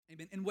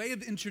Amen. In way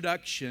of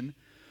introduction,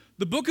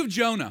 the book of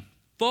Jonah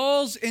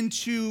falls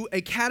into a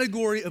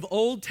category of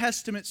Old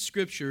Testament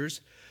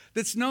scriptures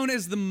that's known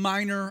as the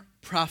minor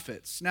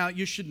prophets. Now,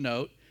 you should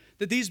note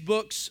that these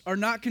books are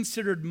not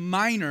considered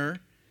minor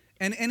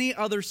in any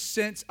other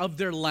sense of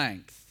their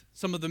length.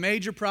 Some of the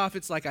major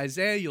prophets like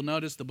Isaiah, you'll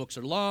notice the books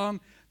are long.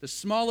 The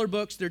smaller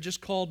books, they're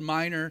just called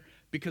minor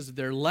because of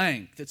their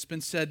length. It's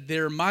been said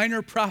they're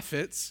minor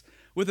prophets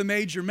with a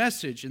major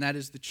message, and that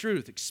is the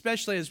truth,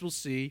 especially as we'll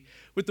see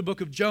with the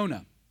book of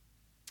Jonah.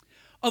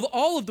 Of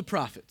all of the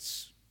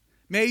prophets,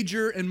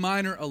 major and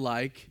minor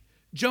alike,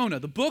 Jonah,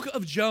 the book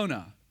of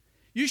Jonah,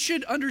 you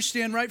should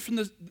understand right from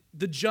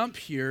the jump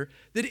here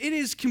that it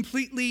is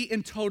completely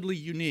and totally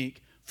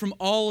unique from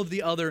all of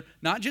the other,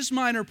 not just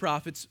minor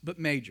prophets, but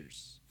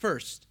majors.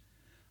 First,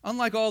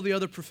 unlike all the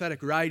other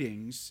prophetic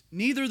writings,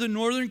 neither the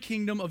northern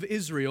kingdom of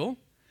Israel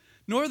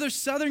nor the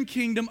southern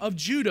kingdom of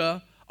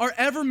Judah are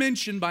ever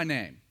mentioned by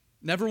name.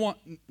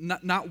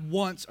 Not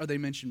once are they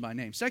mentioned by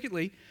name.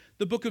 Secondly,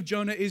 the book of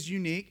Jonah is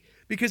unique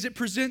because it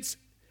presents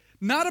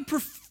not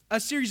a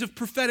series of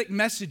prophetic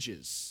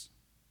messages,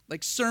 like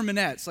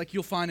sermonettes, like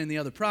you'll find in the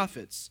other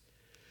prophets.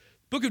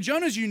 The book of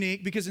Jonah is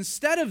unique because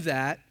instead of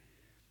that,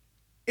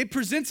 it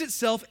presents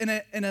itself in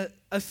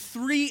a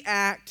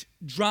three-act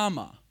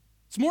drama.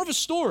 It's more of a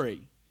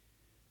story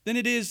than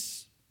it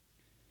is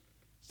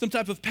some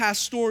type of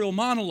pastoral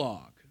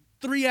monologue.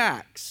 3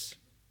 acts.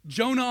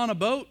 Jonah on a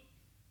boat,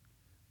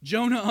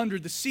 Jonah under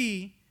the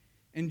sea,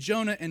 and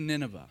Jonah in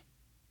Nineveh.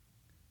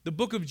 The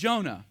book of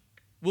Jonah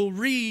will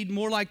read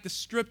more like the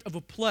script of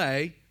a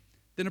play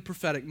than a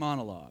prophetic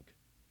monologue.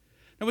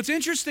 Now, what's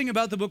interesting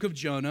about the book of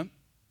Jonah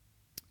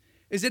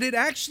is that it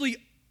actually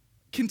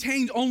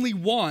contained only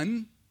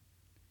one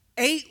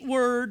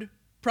 8-word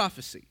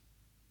prophecy.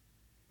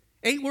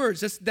 8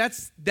 words,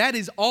 that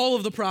is all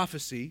of the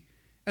prophecy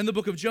in the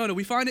book of Jonah.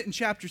 We find it in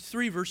chapter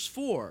 3, verse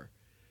 4.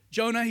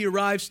 Jonah, he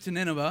arrives to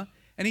Nineveh,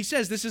 and he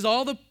says, this is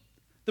all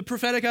the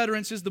prophetic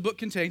utterances the book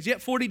contains.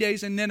 Yet 40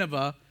 days and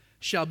Nineveh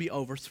shall be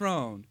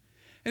overthrown.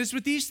 And it's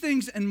with these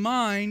things in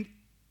mind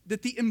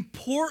that the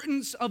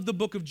importance of the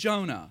book of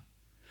Jonah,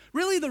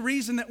 really the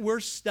reason that we're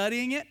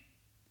studying it,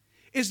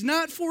 is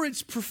not for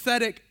its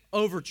prophetic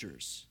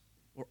overtures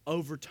or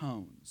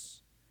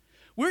overtones.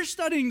 We're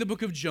studying the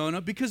book of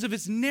Jonah because of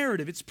its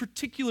narrative, its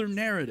particular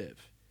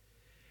narrative.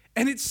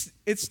 And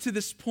it's to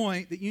this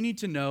point that you need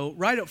to know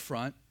right up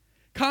front,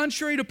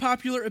 contrary to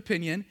popular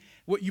opinion,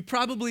 what you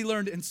probably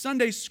learned in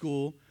Sunday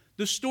school,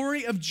 the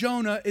story of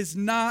Jonah is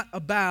not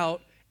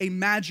about a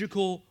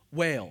magical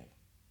whale.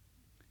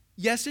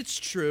 Yes, it's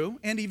true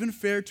and even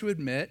fair to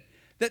admit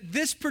that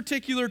this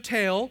particular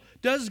tale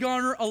does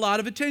garner a lot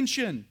of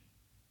attention.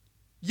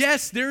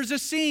 Yes, there's a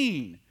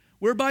scene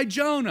whereby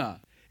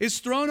Jonah is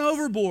thrown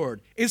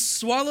overboard, is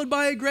swallowed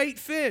by a great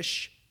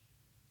fish,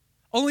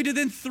 only to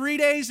then 3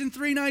 days and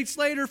 3 nights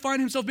later find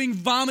himself being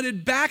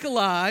vomited back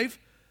alive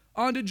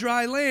onto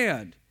dry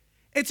land.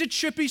 It's a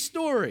trippy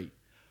story.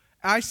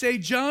 I say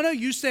Jonah,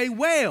 you say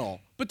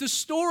whale, but the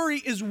story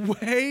is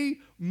way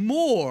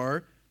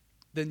more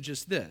than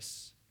just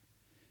this.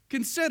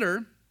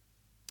 Consider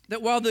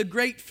that while the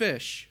great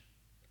fish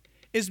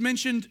is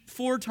mentioned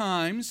 4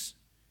 times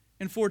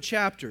in 4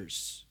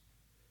 chapters,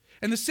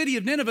 and the city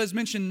of Nineveh is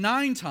mentioned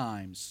 9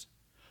 times,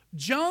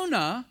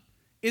 Jonah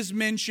is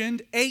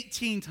mentioned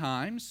 18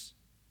 times,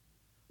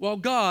 while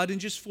God, in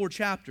just 4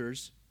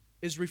 chapters,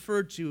 is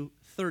referred to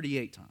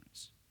 38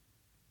 times.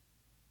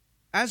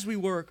 As we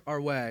work our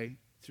way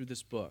through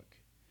this book,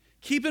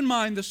 keep in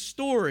mind the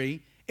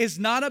story is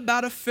not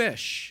about a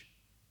fish,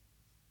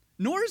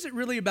 nor is it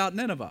really about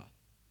Nineveh.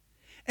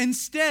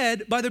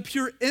 Instead, by the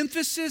pure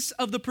emphasis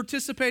of the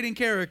participating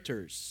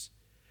characters,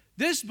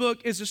 this book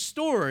is a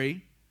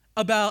story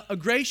about a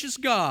gracious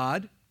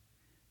God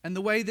and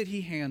the way that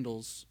he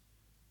handles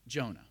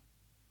Jonah.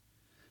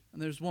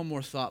 And there's one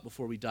more thought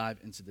before we dive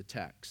into the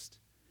text.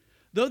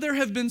 Though there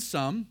have been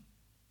some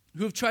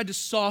who have tried to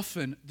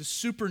soften the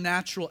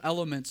supernatural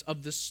elements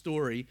of this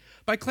story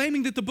by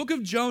claiming that the book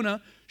of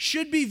Jonah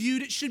should be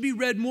viewed, it should be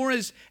read more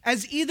as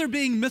either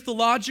being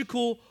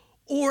mythological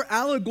or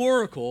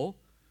allegorical,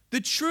 the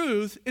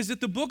truth is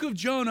that the book of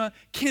Jonah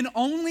can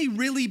only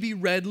really be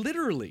read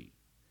literally.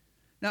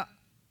 Now,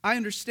 I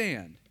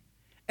understand.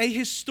 A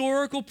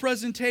historical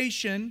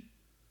presentation,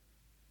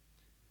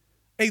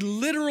 a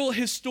literal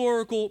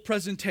historical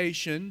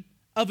presentation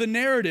of a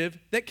narrative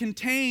that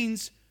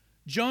contains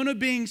Jonah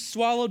being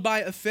swallowed by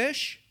a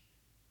fish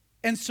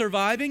and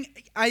surviving,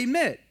 I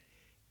admit,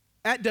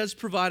 that does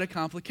provide a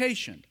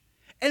complication.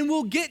 And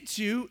we'll get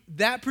to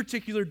that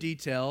particular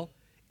detail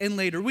in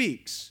later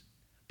weeks.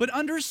 But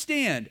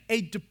understand,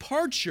 a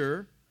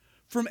departure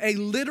from a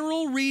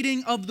literal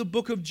reading of the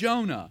book of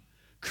Jonah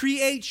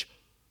creates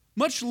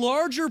much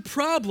larger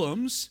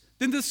problems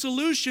than the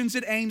solutions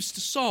it aims to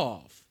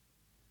solve.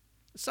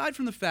 Aside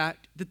from the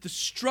fact that the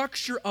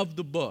structure of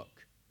the book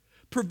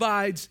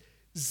provides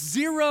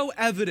 0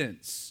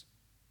 evidence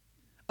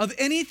of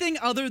anything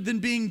other than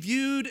being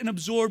viewed and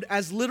absorbed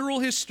as literal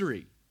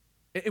history,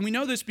 And we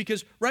know this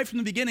because right from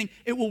the beginning,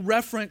 it will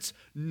reference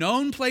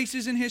known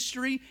places in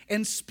history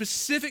and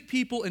specific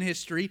people in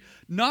history,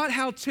 not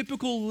how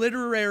typical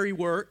literary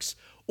works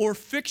or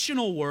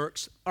fictional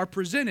works are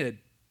presented.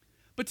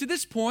 But to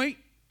this point,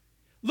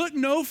 look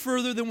no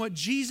further than what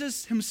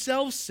Jesus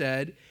himself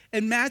said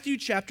in Matthew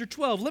chapter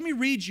 12. Let me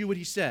read you what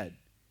he said.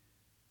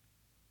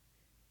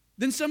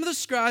 Then some of the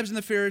scribes and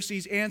the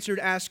Pharisees answered,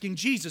 asking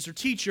Jesus, or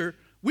teacher,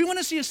 we want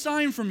to see a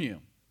sign from you.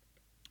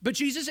 But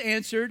Jesus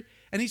answered,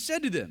 and he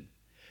said to them,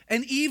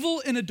 an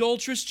evil and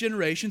adulterous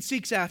generation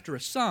seeks after a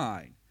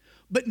sign,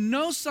 but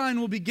no sign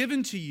will be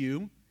given to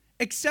you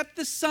except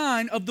the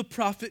sign of the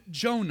prophet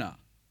Jonah.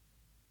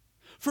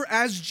 For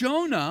as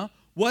Jonah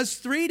was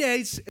 3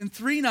 days and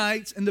 3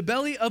 nights in the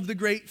belly of the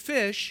great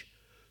fish,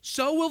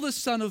 so will the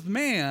Son of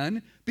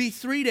Man be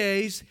 3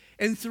 days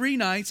and 3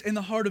 nights in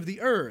the heart of the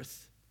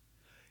earth.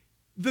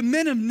 The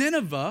men of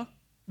Nineveh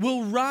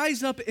will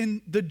rise up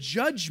in the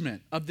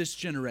judgment of this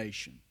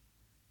generation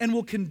and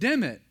will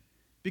condemn it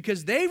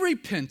because they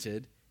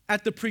repented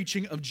at the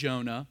preaching of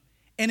Jonah,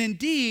 and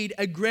indeed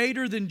a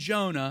greater than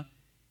Jonah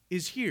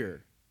is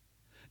here.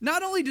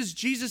 Not only does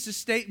Jesus'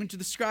 statement to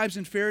the scribes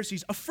and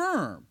Pharisees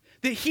affirm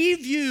that he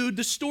viewed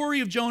the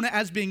story of Jonah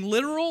as being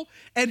literal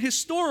and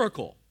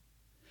historical,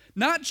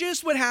 not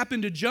just what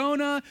happened to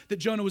Jonah, that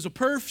Jonah was a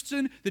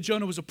person, that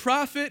Jonah was a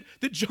prophet,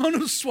 that Jonah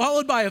was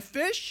swallowed by a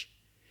fish.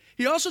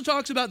 He also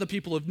talks about the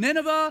people of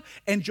Nineveh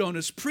and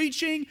Jonah's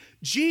preaching.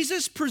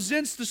 Jesus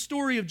presents the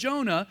story of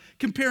Jonah,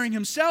 comparing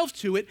himself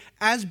to it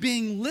as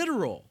being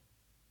literal.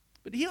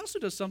 But he also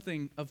does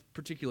something of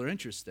particular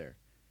interest there.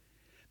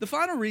 The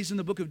final reason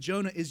the book of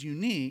Jonah is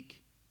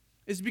unique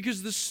is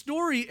because the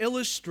story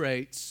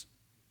illustrates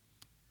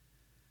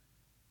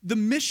the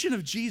mission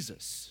of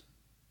Jesus.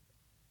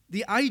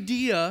 The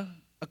idea,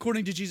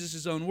 according to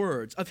Jesus' own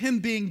words, of him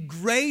being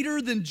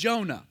greater than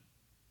Jonah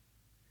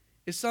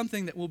is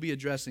something that we'll be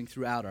addressing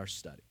throughout our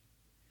study.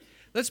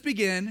 Let's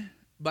begin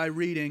by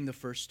reading the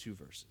first 2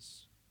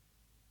 verses.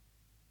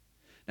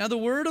 Now the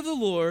word of the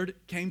Lord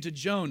came to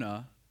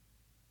Jonah,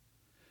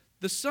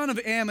 the son of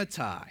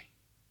Amittai,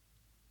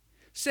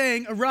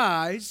 saying,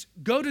 arise,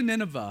 go to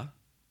Nineveh,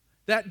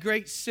 that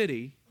great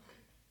city,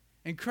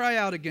 and cry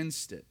out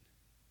against it,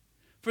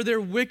 for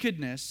their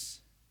wickedness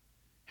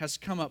has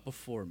come up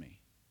before me.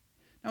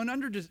 Now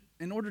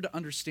in order to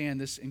understand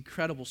this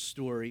incredible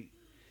story,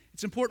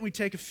 it's important we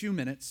take a few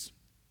minutes,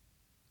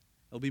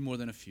 it'll be more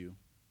than a few,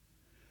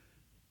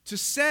 to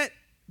set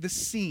the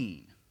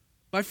scene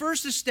by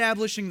first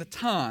establishing the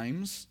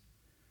times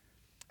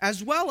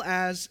as well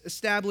as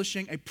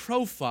establishing a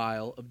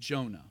profile of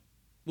Jonah.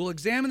 We'll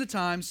examine the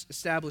times,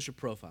 establish a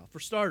profile. For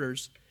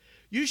starters,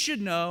 you should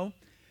know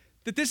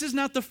that this is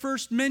not the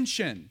first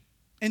mention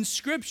in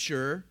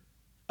Scripture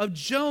of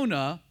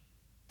Jonah,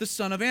 the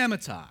son of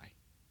Amittai.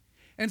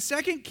 In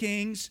 2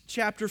 Kings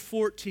chapter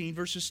 14,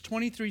 verses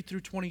 23 through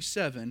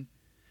 27,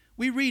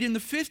 we read, in the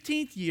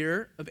 15th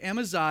year of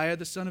Amaziah,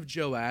 the son of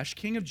Joash,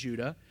 king of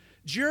Judah,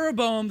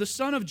 Jeroboam, the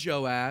son of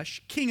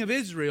Joash, king of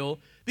Israel,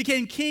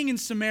 became king in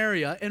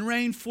Samaria and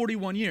reigned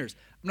 41 years.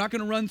 I'm not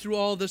going to run through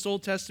all this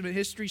Old Testament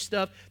history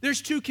stuff.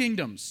 There's 2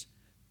 kingdoms,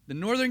 the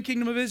northern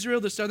kingdom of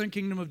Israel, the southern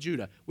kingdom of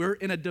Judah. We're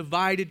in a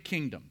divided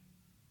kingdom.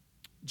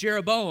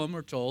 Jeroboam,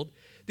 we're told,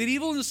 did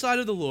evil in the sight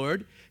of the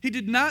Lord. He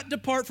did not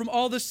depart from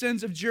all the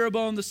sins of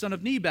Jeroboam the son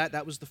of Nebat,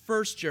 that was the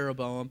first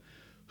Jeroboam,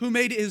 who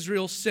made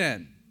Israel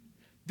sin.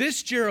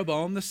 This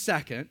Jeroboam, the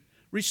second,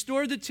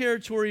 restored the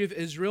territory of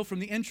Israel from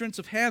the entrance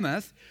of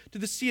Hamath to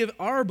the sea of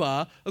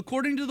Arba,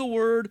 according to the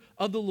word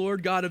of the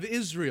Lord God of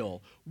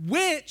Israel,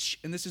 which,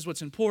 and this is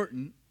what's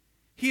important,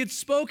 he had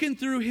spoken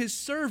through his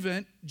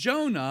servant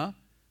Jonah,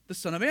 the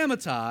son of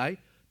Amittai,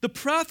 the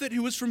prophet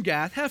who was from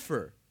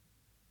Gath-hepher.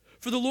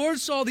 For the Lord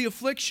saw the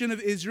affliction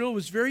of Israel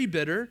was very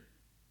bitter,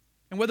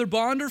 and whether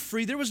bond or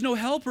free, there was no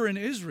helper in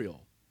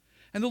Israel.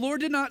 And the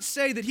Lord did not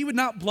say that he would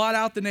not blot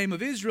out the name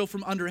of Israel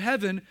from under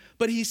heaven,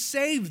 but he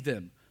saved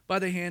them by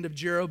the hand of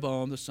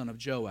Jeroboam, the son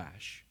of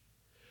Joash.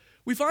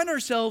 We find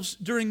ourselves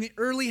during the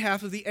early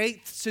half of the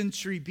 8th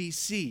century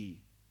BC.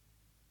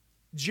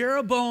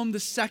 Jeroboam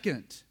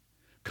II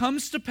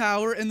comes to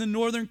power in the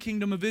northern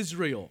kingdom of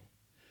Israel.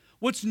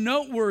 What's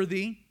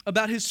noteworthy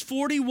about his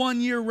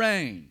 41-year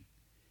reign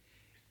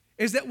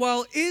is that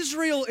while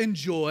Israel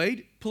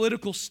enjoyed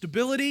political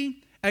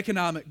stability,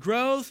 economic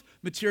growth,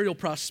 material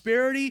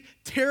prosperity,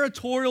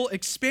 territorial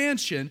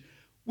expansion,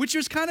 which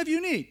was kind of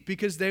unique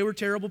because they were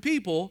terrible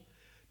people,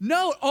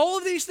 no, all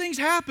of these things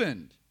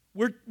happened.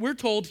 We're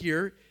told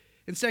here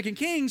in 2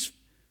 Kings,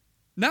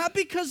 not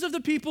because of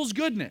the people's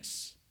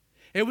goodness.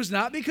 It was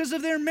not because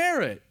of their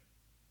merit.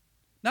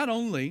 Not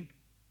only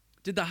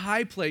did the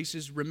high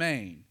places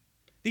remain,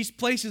 these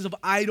places of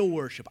idol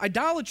worship,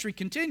 idolatry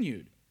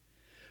continued.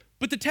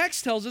 But the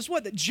text tells us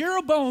what? That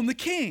Jeroboam the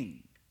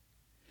king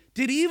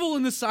did evil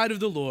in the sight of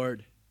the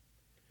Lord.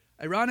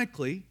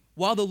 Ironically,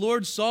 while the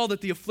Lord saw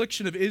that the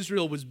affliction of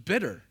Israel was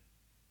bitter,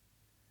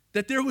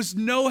 that there was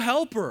no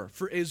helper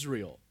for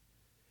Israel,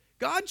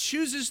 God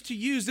chooses to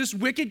use this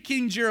wicked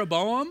king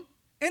Jeroboam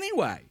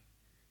anyway.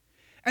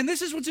 And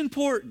this is what's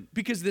important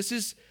because this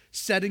is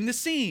setting the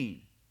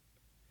scene.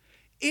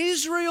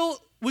 Israel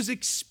was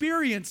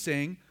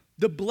experiencing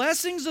the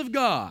blessings of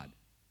God,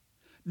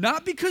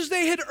 not because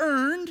they had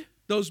earned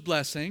those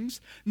blessings,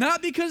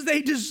 not because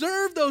they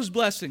deserved those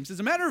blessings. As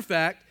a matter of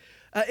fact,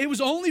 it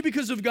was only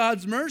because of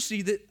God's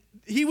mercy that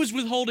he was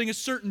withholding a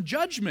certain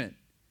judgment.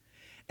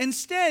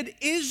 Instead,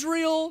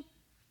 Israel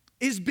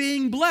is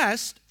being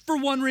blessed for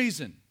one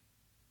reason: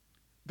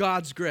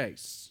 God's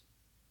grace,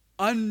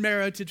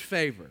 unmerited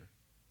favor.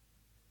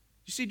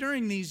 You see,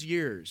 during these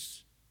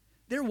years,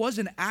 there was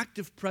an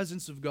active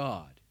presence of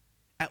God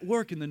at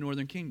work in the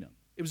northern kingdom.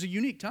 It was a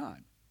unique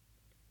time.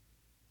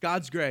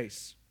 God's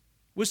grace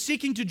was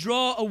seeking to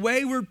draw a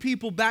wayward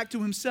people back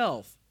to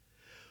himself.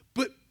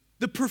 But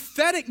the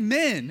prophetic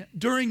men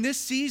during this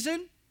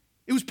season,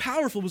 it was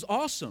powerful, it was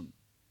awesome.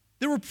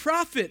 There were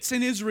prophets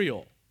in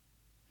Israel,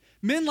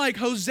 men like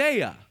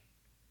Hosea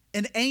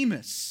and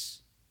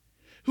Amos,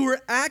 who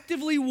were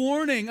actively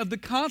warning of the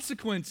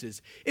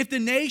consequences if the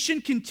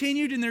nation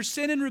continued in their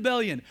sin and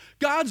rebellion.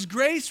 God's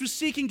grace was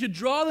seeking to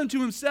draw them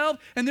to himself,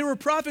 and there were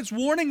prophets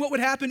warning what would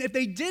happen if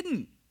they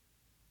didn't.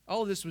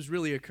 All of this was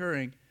really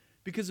occurring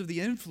because of the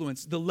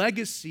influence, the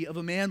legacy of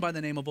a man by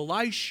the name of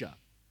Elisha.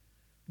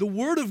 The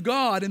word of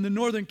God in the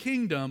northern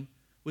kingdom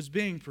was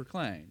being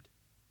proclaimed.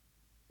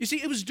 You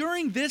see, it was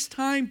during this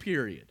time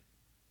period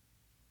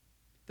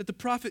that the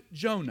prophet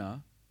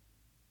Jonah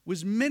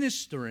was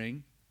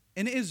ministering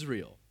in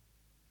Israel.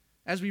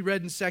 As we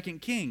read in 2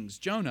 Kings,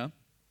 Jonah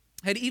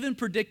had even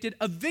predicted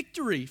a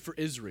victory for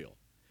Israel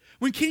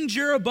when King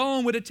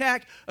Jeroboam would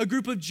attack a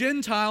group of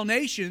Gentile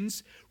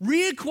nations,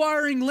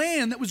 reacquiring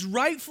land that was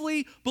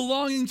rightfully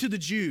belonging to the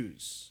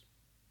Jews.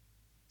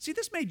 See,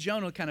 this made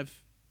Jonah kind of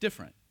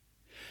different.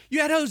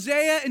 You had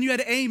Hosea and you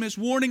had Amos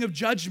warning of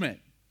judgment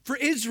for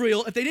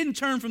Israel if they didn't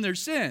turn from their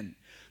sin.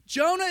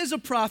 Jonah is a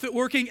prophet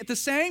working at the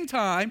same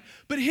time,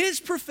 but his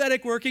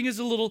prophetic working is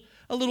a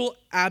little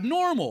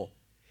abnormal.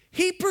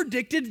 He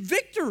predicted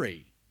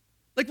victory.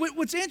 Like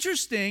what's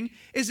interesting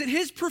is that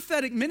his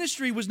prophetic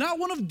ministry was not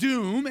one of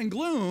doom and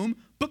gloom,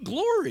 but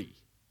glory.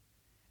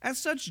 As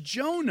such,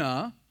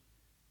 Jonah,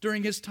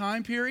 during his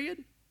time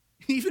period,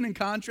 even in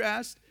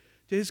contrast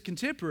to his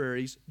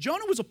contemporaries,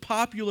 Jonah was a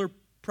popular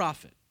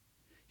prophet.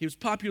 He was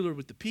popular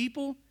with the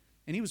people,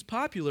 and he was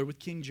popular with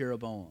King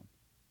Jeroboam.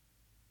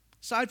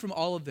 Aside from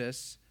all of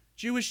this,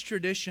 Jewish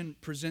tradition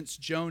presents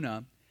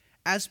Jonah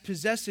as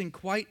possessing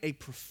quite a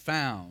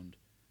profound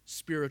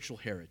spiritual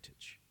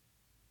heritage.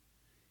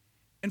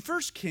 In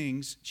 1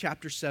 Kings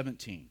chapter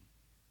 17,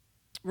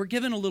 we're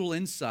given a little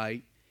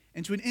insight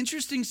into an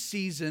interesting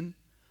season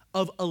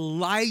of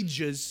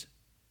Elijah's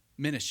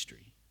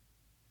ministry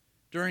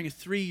during a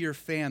 3-year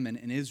famine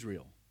in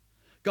Israel.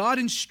 God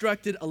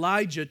instructed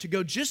Elijah to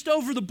go just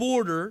over the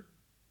border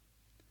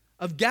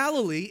of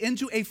Galilee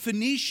into a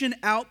Phoenician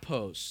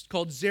outpost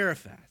called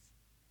Zarephath,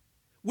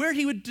 where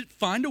he would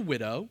find a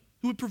widow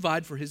who would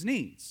provide for his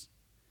needs.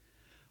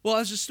 Well,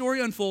 as the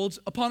story unfolds,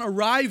 upon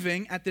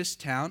arriving at this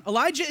town,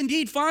 Elijah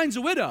indeed finds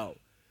a widow,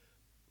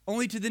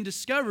 only to then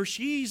discover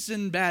she's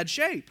in bad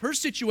shape. Her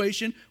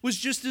situation was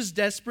just as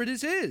desperate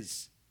as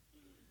his.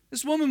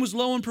 This woman was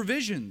low on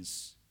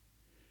provisions.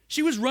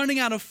 She was running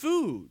out of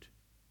food.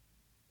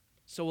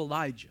 So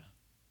Elijah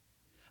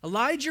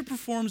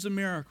performs a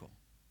miracle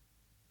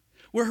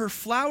where her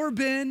flour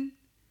bin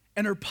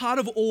and her pot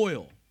of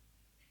oil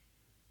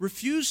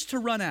refused to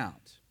run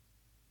out.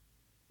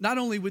 Not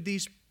only would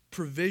these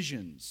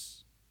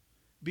provisions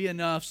be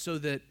enough so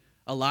that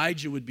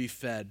Elijah would be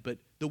fed, but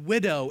the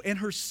widow and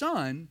her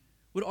son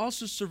would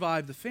also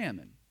survive the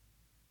famine.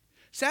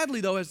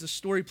 Sadly, though, as the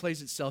story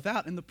plays itself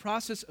out, in the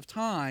process of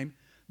time,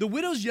 the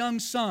widow's young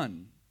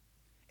son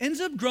ends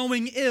up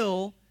growing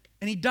ill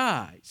and he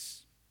dies.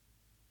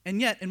 And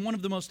yet, in one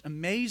of the most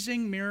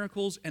amazing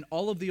miracles in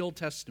all of the Old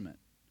Testament,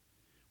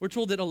 we're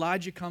told that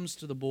Elijah comes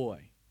to the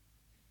boy.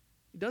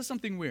 He does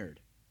something weird.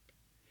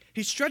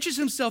 He stretches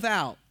himself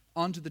out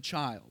onto the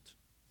child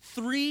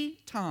 3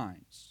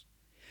 times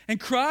and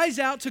cries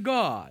out to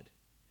God.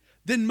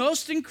 Then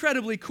most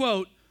incredibly,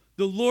 quote,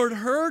 "The Lord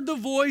heard the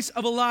voice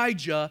of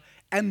Elijah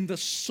and the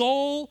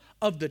soul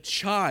of the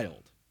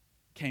child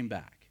came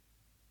back."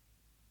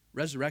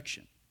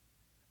 Resurrection.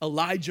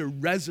 Elijah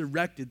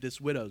resurrected this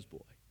widow's boy.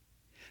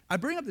 I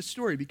bring up this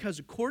story because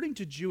according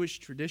to Jewish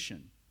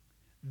tradition,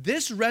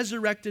 this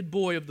resurrected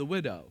boy of the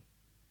widow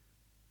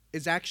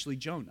is actually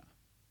Jonah.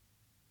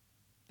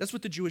 That's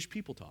what the Jewish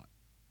people taught.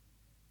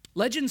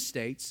 Legend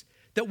states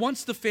that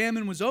once the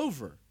famine was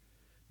over,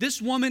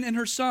 this woman and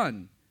her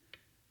son,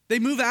 they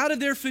move out of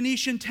their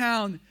Phoenician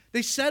town,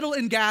 they settle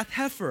in Gath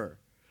Hepher,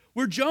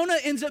 where Jonah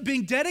ends up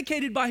being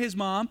dedicated by his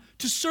mom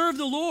to serve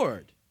the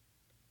Lord.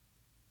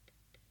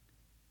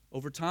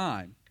 Over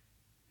time,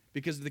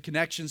 because of the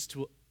connections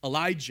to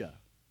Elijah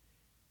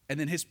and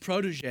then his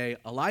protege,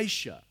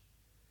 Elisha,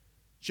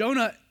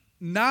 Jonah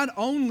not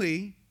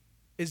only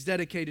is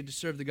dedicated to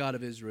serve the God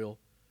of Israel,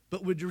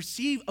 but would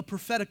receive a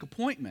prophetic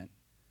appointment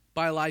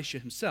by Elisha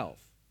himself.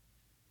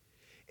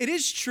 It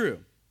is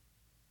true,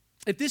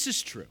 if this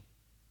is true,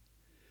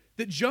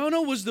 that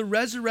Jonah was the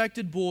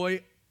resurrected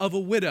boy of a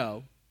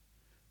widow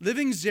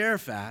living in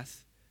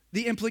Zarephath,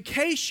 the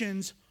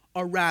implications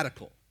are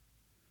radical.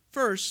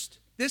 First,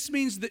 this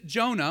means that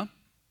Jonah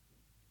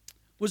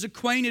was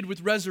acquainted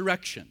with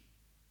resurrection.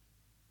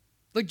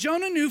 Like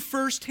Jonah knew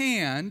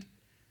firsthand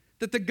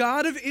that the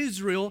God of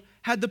Israel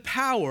had the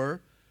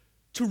power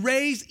to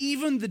raise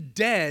even the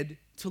dead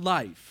to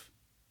life.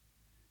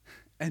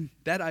 And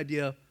that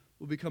idea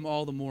will become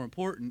all the more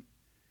important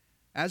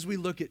as we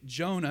look at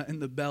Jonah in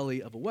the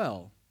belly of a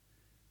well.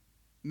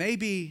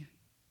 Maybe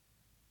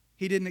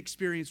he didn't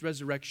experience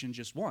resurrection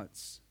just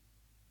once,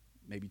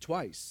 maybe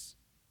twice.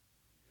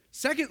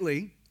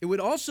 Secondly, it would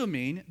also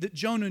mean that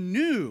Jonah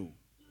knew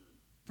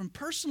from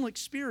personal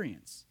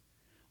experience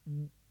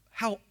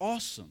how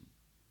awesome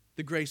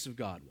the grace of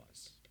God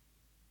was.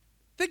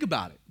 Think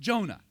about it.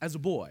 Jonah, as a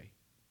boy,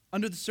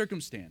 under the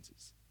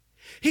circumstances,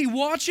 he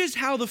watches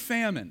how the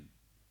famine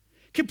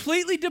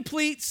completely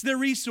depletes their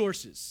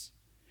resources.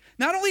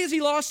 Not only has he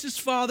lost his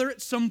father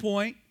at some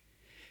point,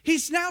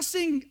 he's now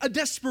seeing a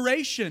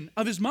desperation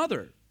of his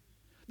mother.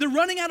 They're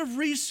running out of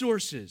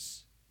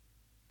resources.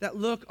 That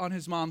look on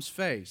his mom's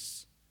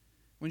face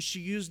when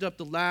she used up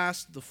the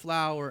last of the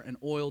flour and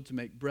oil to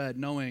make bread,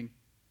 knowing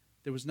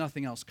there was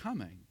nothing else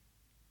coming.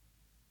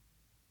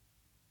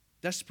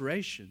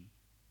 Desperation.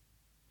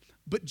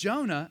 But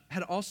Jonah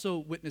had also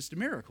witnessed a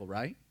miracle,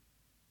 right?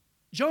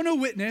 Jonah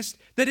witnessed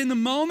that in the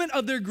moment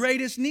of their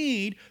greatest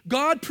need,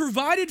 God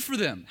provided for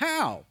them.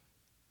 How?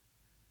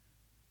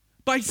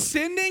 By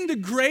sending the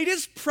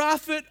greatest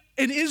prophet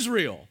in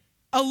Israel,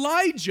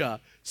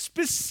 Elijah,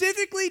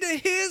 specifically to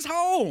his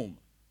home,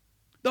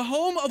 the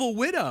home of a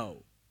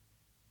widow.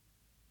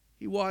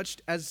 He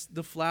watched as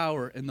the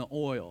flour and the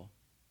oil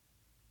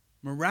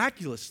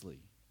miraculously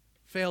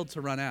failed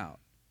to run out.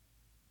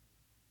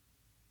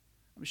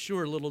 I'm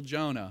sure little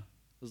Jonah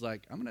was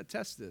like, I'm going to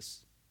test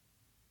this.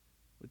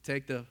 Would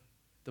take the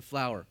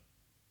flour.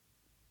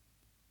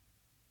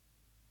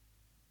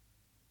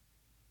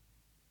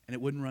 And it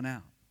wouldn't run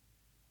out.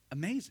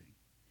 Amazing.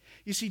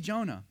 You see,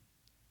 Jonah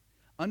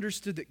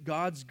understood that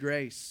God's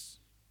grace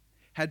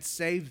had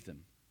saved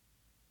them.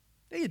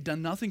 They had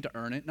done nothing to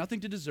earn it,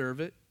 nothing to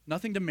deserve it,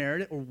 nothing to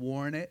merit it or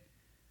warrant it.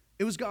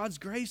 It was God's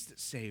grace that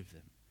saved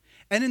them.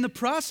 And in the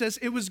process,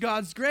 it was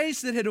God's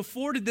grace that had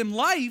afforded them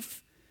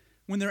life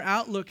when their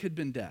outlook had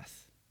been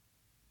death.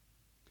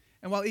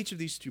 And while each of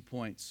these 2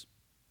 points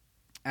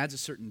adds a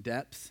certain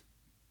depth,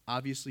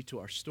 obviously, to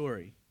our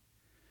story,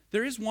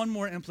 there is one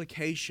more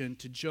implication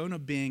to Jonah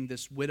being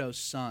this widow's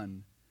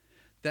son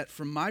that,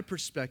 from my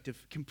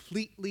perspective,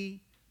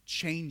 completely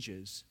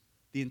changes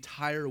the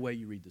entire way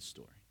you read the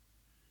story.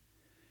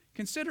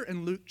 Consider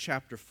in Luke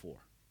chapter 4,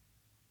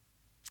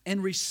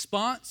 in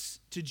response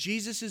to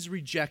Jesus'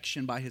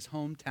 rejection by his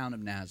hometown of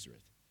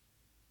Nazareth,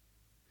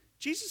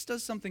 Jesus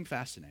does something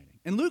fascinating.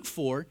 In Luke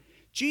 4,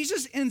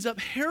 Jesus ends up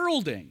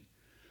heralding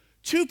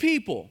 2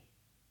 people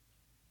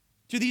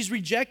to these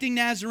rejecting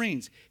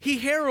Nazarenes. He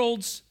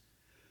heralds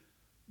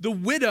the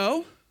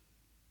widow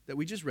that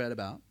we just read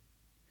about,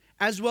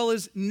 as well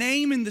as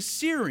Naaman the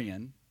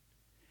Syrian,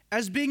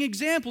 as being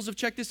examples of,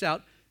 check this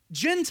out,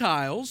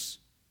 Gentiles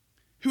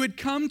who had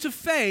come to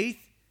faith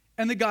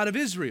in the God of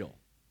Israel.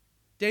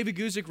 David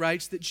Guzik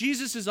writes that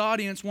Jesus'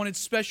 audience wanted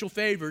special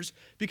favors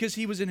because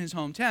he was in his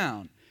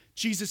hometown.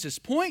 Jesus'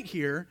 point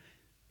here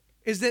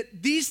is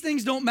that these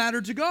things don't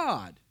matter to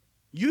God.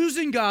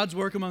 Using God's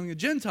work among the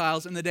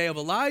Gentiles in the day of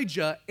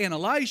Elijah and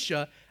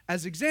Elisha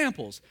as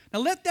examples. Now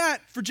let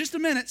that, for just a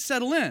minute,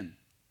 settle in.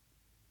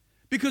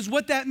 Because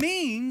what that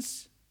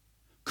means,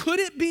 could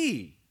it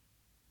be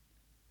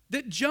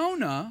that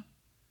Jonah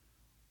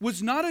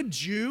was not a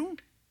Jew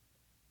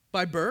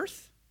by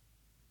birth,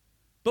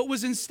 but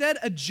was instead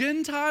a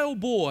Gentile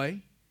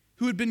boy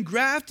who had been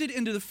grafted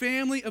into the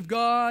family of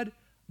God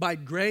by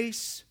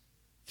grace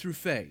through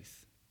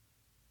faith?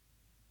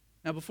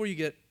 Now, before you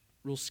get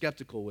real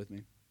skeptical with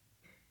me,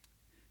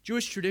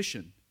 Jewish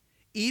tradition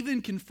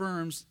even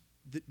confirms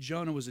that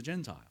Jonah was a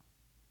Gentile.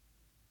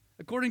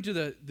 According to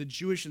the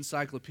Jewish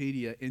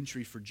Encyclopedia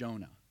entry for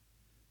Jonah,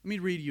 let me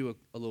read you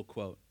a little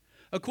quote.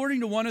 According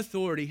to one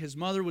authority, his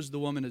mother was the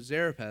woman of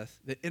Zarephath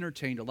that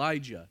entertained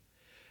Elijah.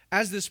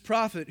 As this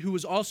prophet, who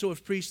was also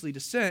of priestly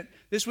descent,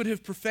 this would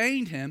have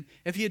profaned him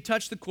if he had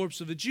touched the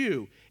corpse of a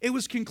Jew. It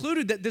was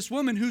concluded that this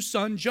woman, whose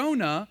son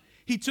Jonah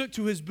he took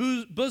to his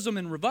bosom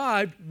and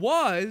revived,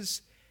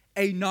 was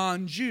a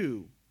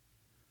non-Jew.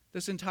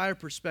 This entire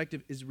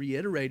perspective is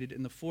reiterated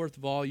in the 4th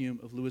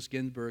volume of Louis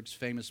Ginzberg's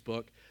famous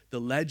book,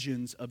 The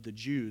Legends of the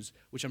Jews,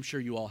 which I'm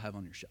sure you all have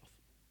on your shelf.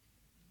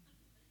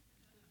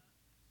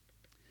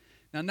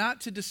 Now,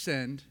 not to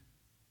descend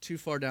too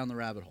far down the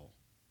rabbit hole,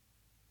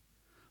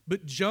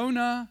 but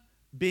Jonah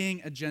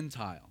being a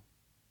Gentile,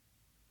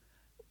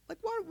 like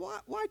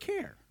why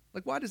care?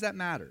 Like, why does that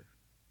matter?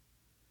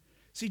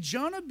 See,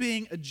 Jonah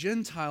being a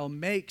Gentile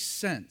makes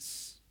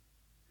sense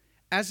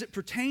as it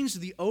pertains to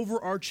the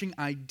overarching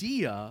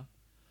idea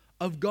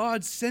of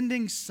God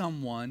sending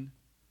someone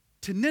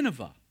to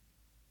Nineveh.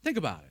 Think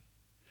about it.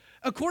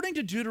 According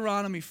to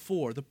Deuteronomy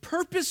 4, the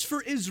purpose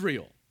for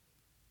Israel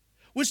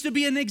was to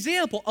be an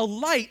example, a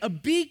light, a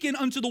beacon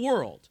unto the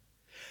world.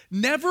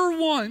 Never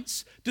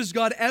once does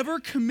God ever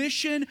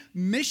commission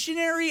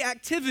missionary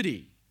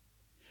activity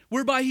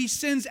whereby he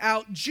sends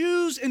out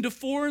Jews into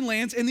foreign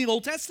lands in the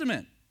Old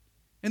Testament,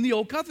 in the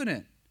Old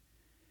Covenant.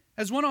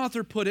 As one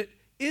author put it,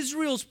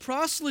 Israel's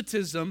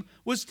proselytism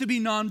was to be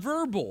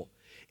nonverbal.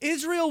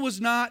 Israel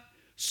was not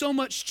so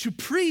much to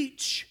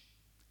preach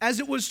as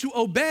it was to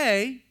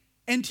obey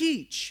and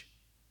teach.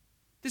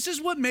 This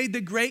is what made the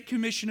Great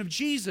Commission of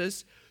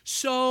Jesus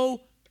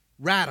so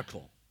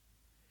radical.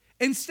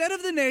 Instead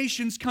of the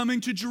nations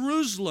coming to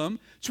Jerusalem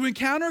to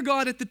encounter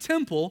God at the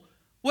temple,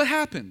 what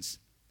happens?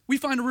 We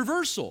find a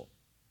reversal.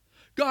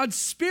 God's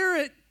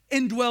Spirit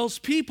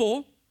indwells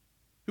people,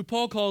 who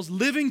Paul calls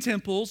living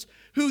temples,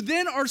 who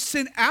then are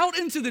sent out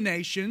into the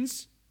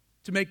nations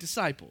to make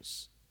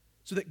disciples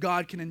so that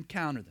God can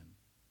encounter them.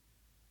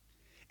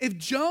 If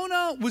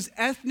Jonah was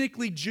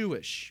ethnically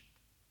Jewish,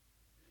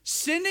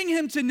 sending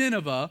him to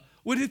Nineveh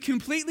would have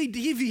completely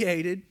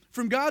deviated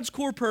from God's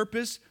core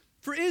purpose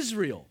for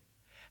Israel.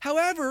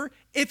 However,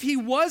 if he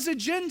was a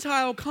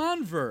Gentile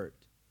convert,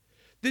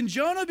 then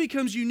Jonah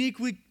becomes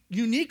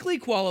uniquely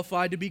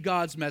qualified to be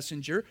God's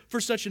messenger for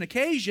such an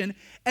occasion.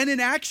 And in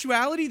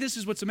actuality, this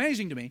is what's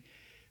amazing to me,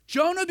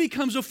 Jonah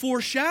becomes a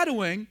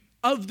foreshadowing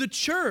of the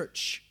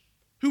church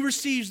who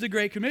receives the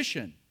Great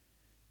Commission.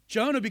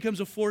 Jonah becomes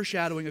a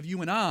foreshadowing of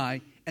you and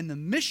I and the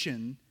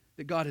mission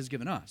that God has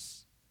given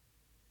us.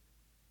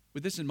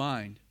 With this in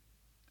mind,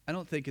 I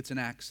don't think it's an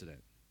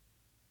accident.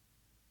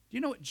 Do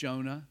you know what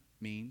Jonah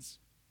means?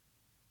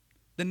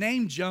 The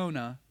name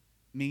Jonah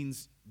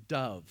means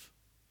dove.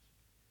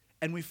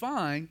 And we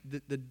find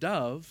that the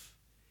dove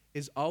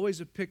is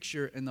always a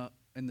picture in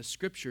the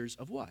scriptures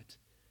of what?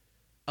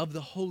 Of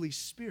the Holy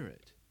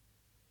Spirit.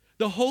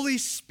 The Holy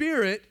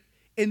Spirit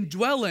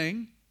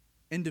indwelling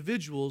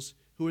individuals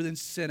who are then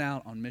sent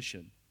out on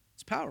mission.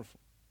 It's powerful.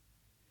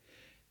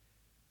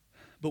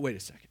 But wait a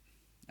second.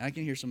 I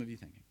can hear some of you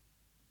thinking,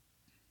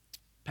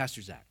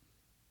 Pastor Zach,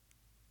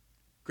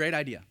 great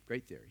idea,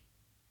 great theory,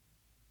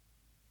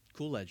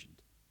 cool legend.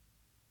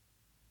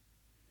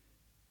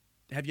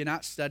 Have you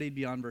not studied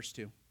beyond verse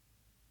 2?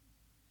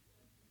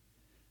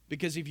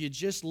 Because if you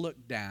just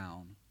look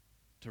down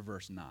to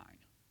verse 9,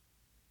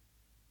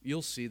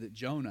 you'll see that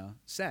Jonah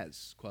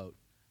says, quote,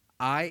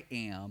 I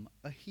am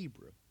a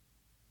Hebrew.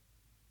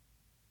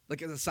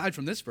 Like, aside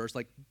from this verse,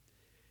 like,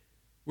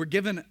 we're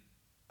given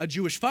a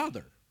Jewish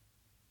father.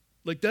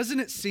 Like, doesn't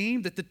it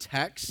seem that the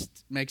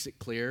text makes it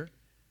clear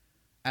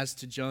as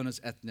to Jonah's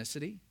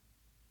ethnicity?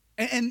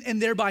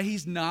 And thereby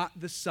he's not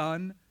the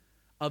son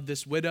of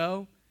this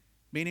widow,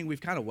 meaning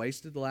we've kind of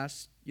wasted the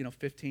last,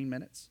 15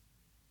 minutes?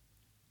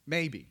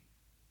 Maybe.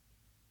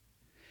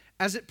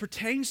 As it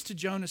pertains to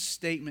Jonah's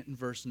statement in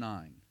verse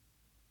 9,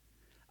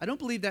 I don't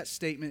believe that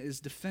statement is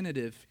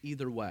definitive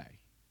either way.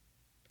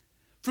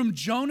 From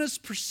Jonah's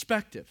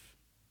perspective,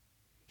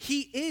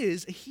 he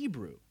is a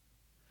Hebrew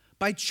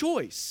by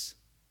choice,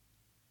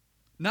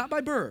 not by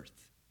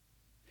birth.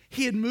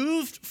 He had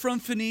moved from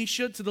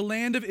Phoenicia to the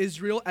land of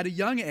Israel at a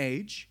young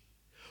age,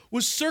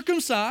 was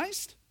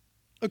circumcised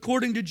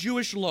according to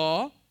Jewish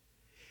law.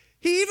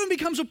 He even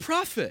becomes a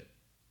prophet.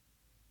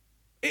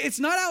 It's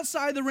not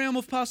outside the realm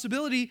of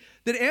possibility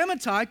that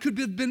Amittai could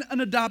have been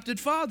an adopted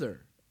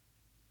father.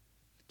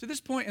 To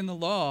this point in the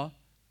law,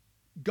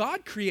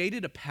 God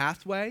created a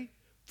pathway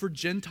for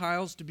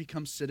Gentiles to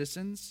become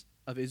citizens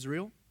of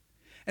Israel.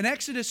 In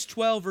Exodus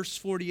 12, verse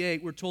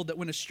 48, we're told that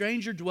when a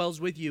stranger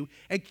dwells with you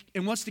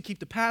and wants to keep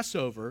the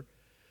Passover,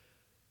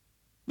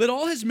 let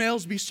all his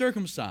males be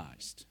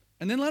circumcised,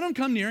 and then let him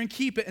come near and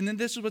keep it, and then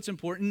this is what's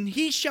important,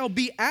 he shall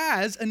be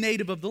as a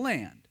native of the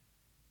land.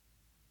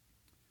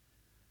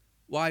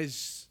 Why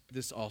is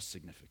this all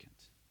significant?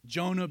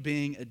 Jonah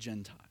being a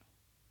Gentile.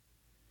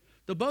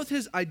 Though both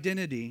his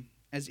identity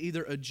as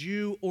either a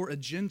Jew or a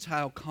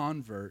Gentile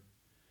convert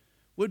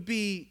would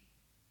be,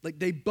 like,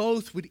 they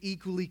both would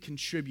equally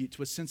contribute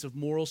to a sense of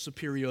moral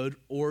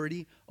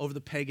superiority over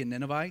the pagan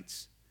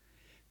Ninevites.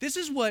 This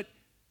is what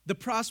the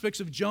prospects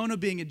of Jonah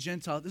being a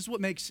Gentile, this is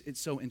what makes it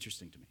so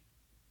interesting to me.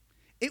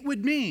 It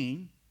would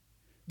mean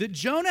that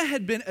Jonah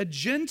had been a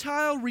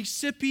Gentile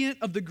recipient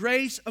of the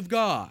grace of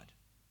God.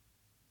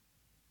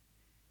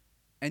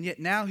 And yet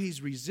now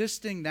he's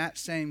resisting that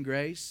same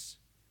grace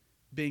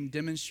being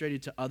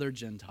demonstrated to other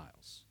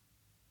Gentiles.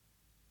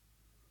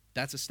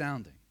 That's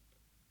astounding.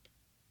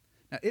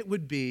 Now, it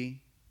would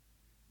be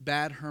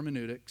bad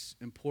hermeneutics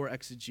and poor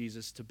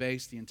exegesis to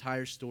base the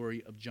entire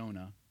story of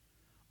Jonah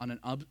on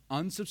an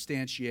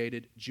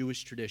unsubstantiated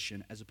Jewish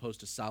tradition as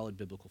opposed to solid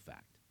biblical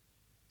fact.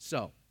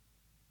 So,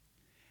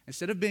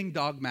 instead of being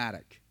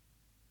dogmatic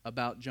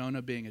about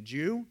Jonah being a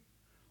Jew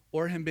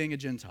or him being a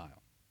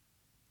Gentile,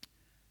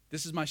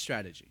 this is my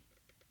strategy.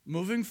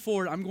 Moving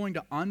forward, I'm going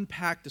to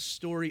unpack the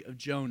story of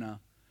Jonah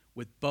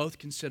with both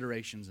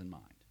considerations in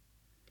mind.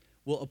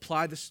 We'll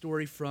apply the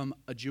story from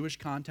a Jewish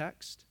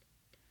context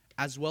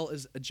as well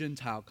as a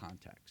Gentile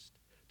context.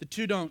 The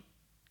two don't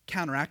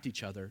counteract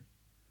each other,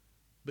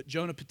 but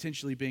Jonah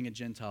potentially being a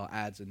Gentile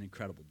adds an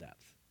incredible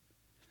depth.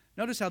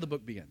 Notice how the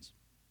book begins.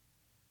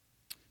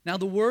 Now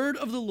the word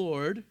of the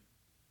Lord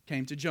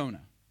came to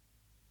Jonah.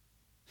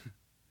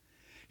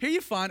 Here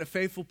you find a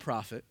faithful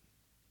prophet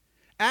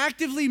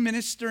actively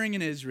ministering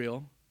in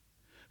Israel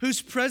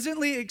who's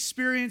presently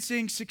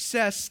experiencing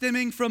success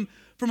stemming from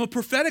a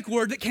prophetic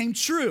word that came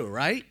true,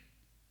 right?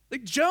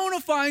 Like Jonah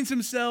finds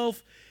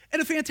himself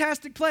in a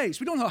fantastic place.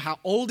 We don't know how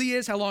old he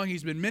is, how long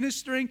he's been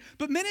ministering,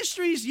 but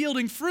ministry is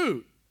yielding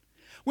fruit.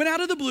 When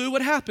out of the blue,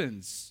 what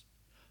happens?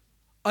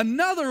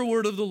 Another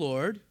word of the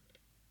Lord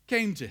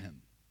came to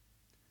him.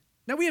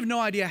 Now we have no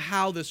idea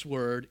how this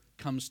word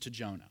comes to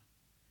Jonah.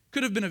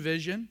 Could have been a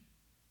vision.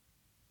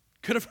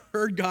 Could have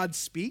heard God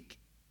speak.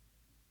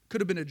 Could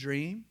have been a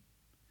dream.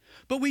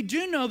 But we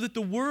do know that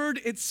the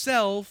word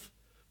itself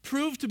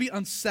proved to be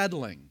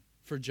unsettling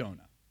for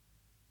Jonah.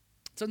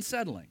 It's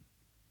unsettling.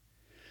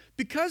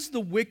 Because the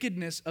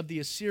wickedness of the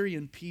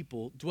Assyrian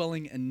people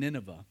dwelling in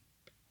Nineveh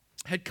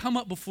had come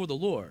up before the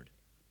Lord,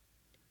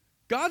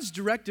 God's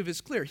directive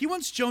is clear. He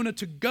wants Jonah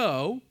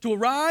to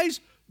arise,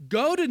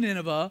 go to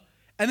Nineveh,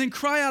 and then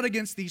cry out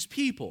against these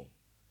people.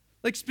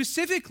 Like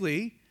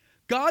specifically,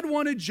 God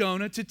wanted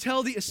Jonah to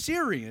tell the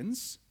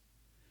Assyrians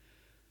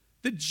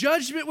that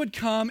judgment would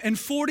come in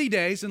 40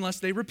 days unless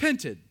they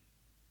repented.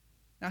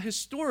 Now,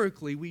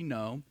 historically, we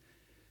know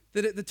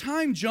that at the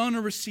time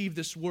Jonah received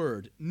this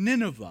word,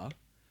 Nineveh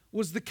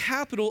was the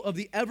capital of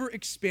the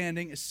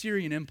ever-expanding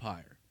Assyrian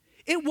Empire.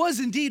 It was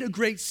indeed a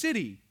great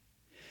city.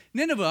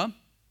 Nineveh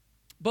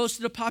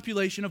boasted a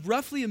population of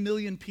roughly 1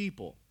 million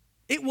people.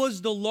 It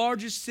was the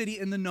largest city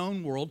in the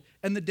known world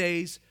in the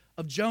days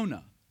of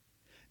Jonah.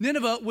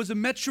 Nineveh was a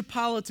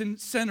metropolitan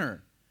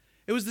center.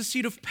 It was the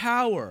seat of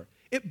power.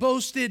 It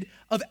boasted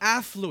of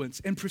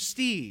affluence and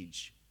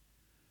prestige.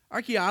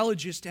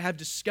 Archaeologists have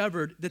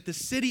discovered that the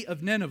city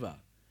of Nineveh,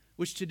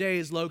 which today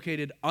is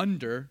located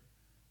under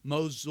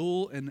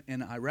Mosul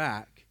in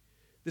Iraq,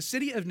 the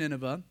city of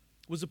Nineveh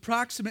was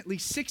approximately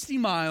 60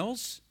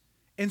 miles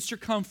in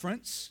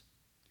circumference,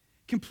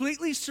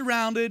 completely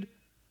surrounded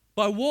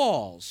by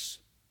walls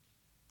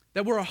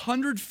that were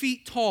 100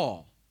 feet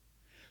tall,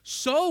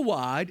 so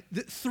wide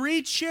that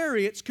 3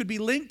 chariots could be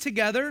linked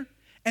together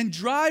and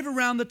drive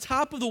around the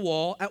top of the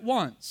wall at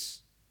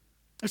once.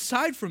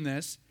 Aside from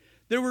this,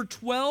 there were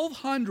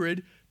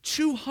 1,200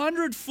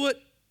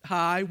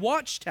 200-foot-high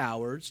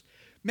watchtowers,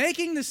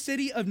 making the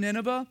city of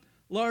Nineveh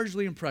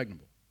largely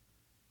impregnable.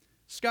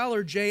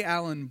 Scholar J.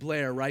 Allen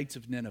Blair writes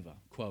of Nineveh,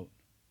 quote,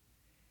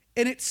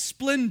 "In its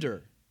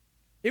splendor,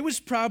 it was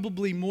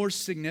probably more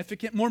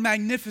significant, more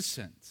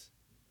magnificent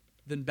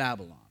than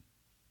Babylon.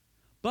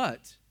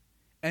 But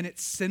in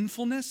its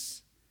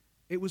sinfulness,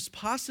 it was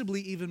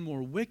possibly even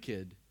more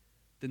wicked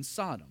than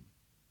Sodom."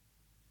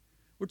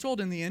 We're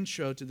told in the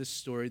intro to this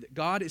story that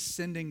God is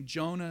sending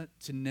Jonah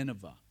to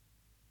Nineveh.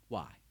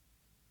 Why?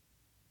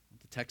 Well,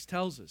 the text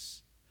tells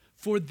us,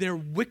 for their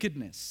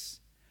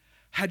wickedness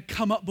had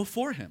come up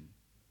before him.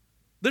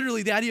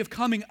 Literally, the idea of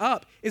coming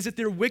up is that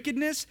their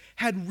wickedness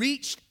had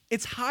reached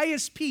its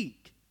highest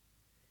peak,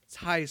 its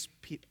highest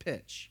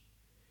pitch.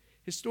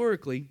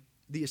 Historically,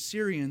 the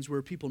Assyrians were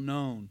a people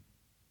known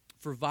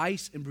for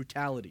vice and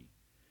brutality.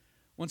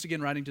 Once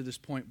again, writing to this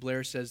point,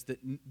 Blair says that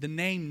the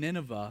name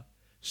Nineveh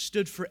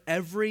stood for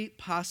every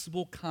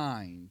possible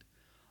kind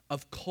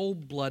of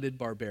cold-blooded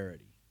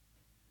barbarity.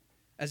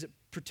 As it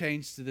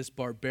pertains to this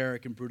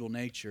barbaric and brutal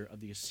nature of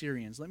the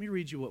Assyrians, let me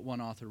read you what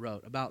one author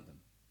wrote about them.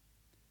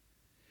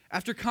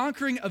 After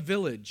conquering a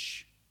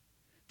village,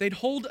 they'd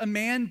hold a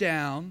man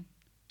down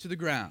to the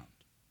ground.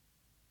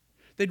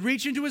 They'd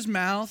reach into his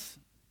mouth,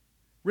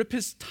 rip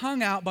his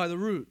tongue out by the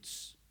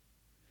roots.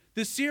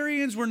 The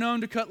Assyrians were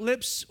known to cut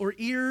lips or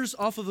ears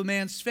off of a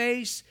man's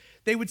face.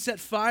 They would set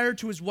fire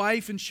to his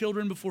wife and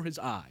children before his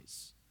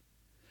eyes.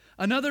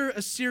 Another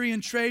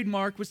Assyrian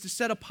trademark was to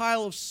set a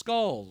pile of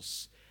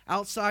skulls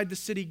outside the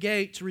city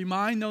gate to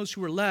remind those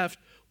who were left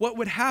what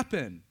would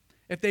happen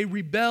if they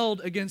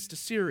rebelled against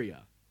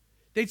Assyria.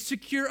 They'd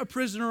secure a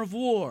prisoner of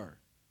war,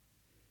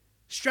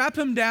 strap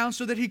him down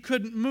so that he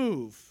couldn't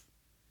move,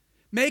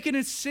 make an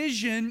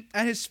incision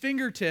at his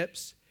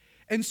fingertips,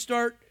 and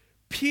start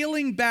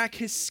peeling back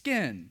his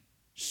skin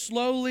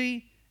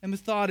slowly and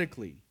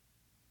methodically.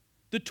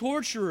 The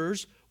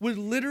torturers would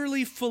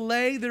literally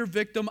fillet their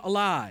victim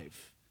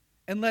alive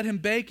and let him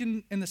bake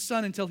in the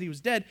sun until he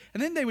was dead,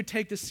 and then they would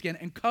take the skin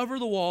and cover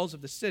the walls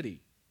of the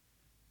city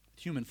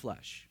with human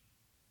flesh.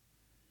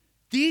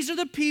 These are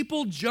the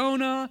people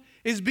Jonah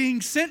is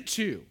being sent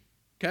to,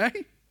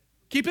 okay?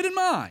 Keep it in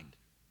mind.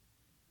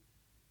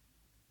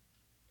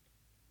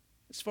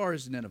 As far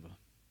as Nineveh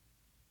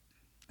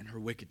and her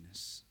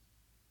wickedness,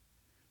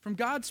 from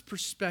God's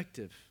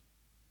perspective,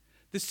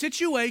 the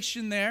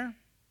situation there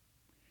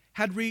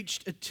had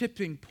reached a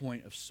tipping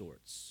point of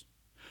sorts.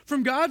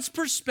 From God's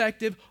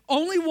perspective,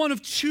 only one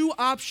of 2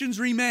 options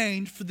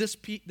remained for this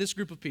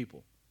group of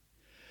people.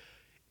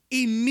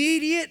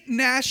 Immediate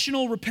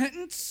national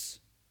repentance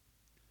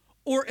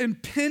or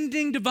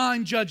impending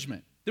divine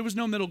judgment. There was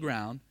no middle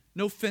ground,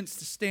 no fence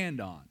to stand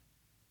on.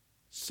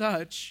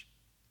 Such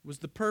was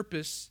the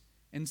purpose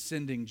in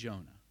sending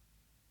Jonah.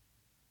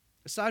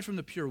 Aside from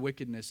the pure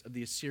wickedness of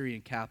the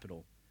Assyrian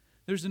capital,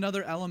 there's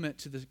another element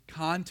to the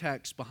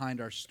context behind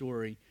our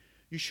story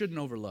you shouldn't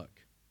overlook.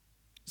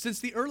 Since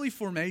the early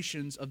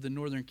formations of the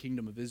northern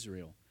kingdom of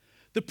Israel,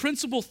 the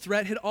principal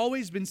threat had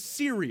always been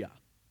Syria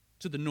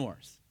to the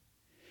north.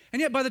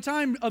 And yet by the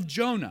time of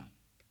Jonah,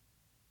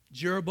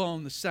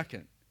 Jeroboam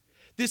II,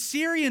 the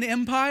Syrian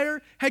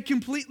Empire had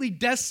completely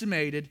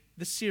decimated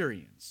the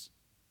Syrians.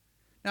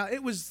 Now,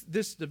 it was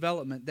this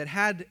development that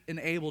had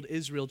enabled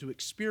Israel to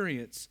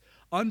experience,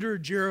 under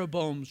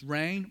Jeroboam's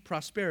reign,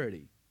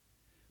 prosperity.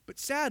 But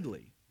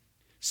sadly,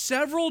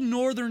 several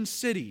northern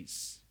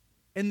cities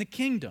in the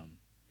kingdom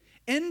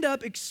end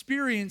up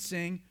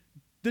experiencing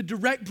the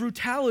direct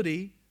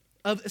brutality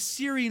of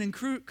Assyrian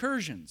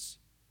incursions.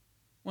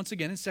 Once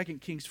again, in 2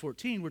 Kings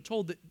 14, we're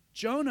told that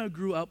Jonah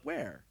grew up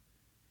where?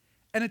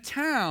 In a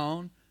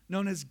town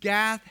known as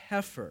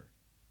Gath-Hepher.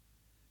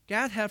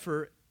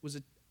 Gath-Hepher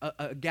was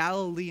a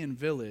Galilean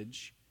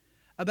village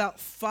about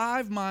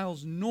 5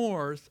 miles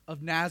north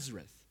of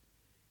Nazareth.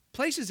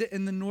 Places it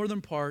in the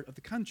northern part of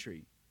the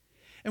country.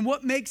 And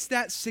what makes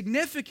that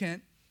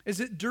significant is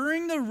that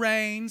during the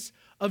reigns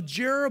of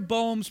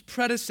Jeroboam's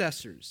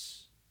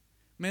predecessors,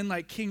 men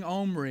like King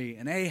Omri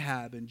and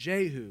Ahab and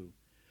Jehu,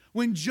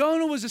 when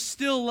Jonah was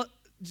still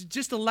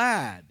just a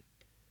lad,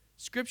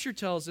 Scripture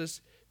tells us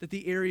that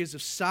the areas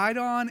of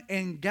Sidon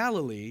and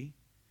Galilee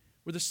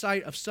were the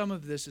site of some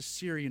of this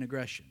Assyrian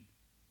aggression.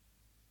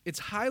 It's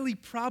highly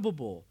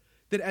probable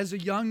that as a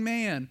young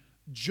man,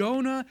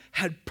 Jonah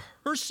had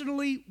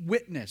personally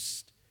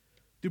witnessed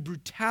the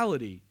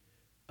brutality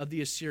of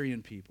the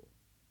Assyrian people.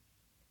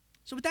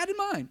 So with that in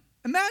mind,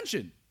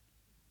 imagine,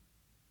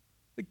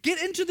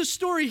 get into the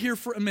story here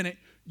for a minute.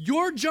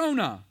 You're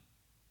Jonah.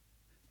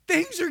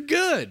 Things are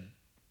good.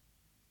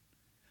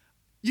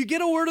 You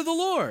get a word of the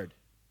Lord.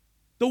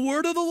 The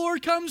word of the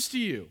Lord comes to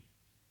you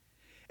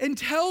and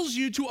tells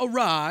you to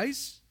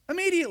arise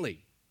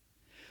immediately,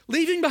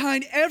 leaving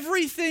behind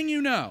everything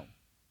you know,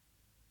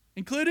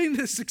 including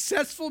the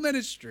successful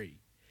ministry,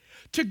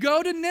 to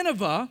go to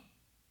Nineveh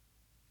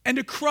and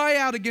to cry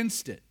out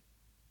against it.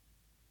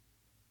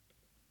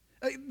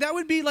 That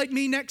would be like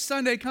me next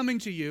Sunday coming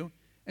to you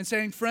and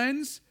saying,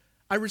 friends,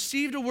 I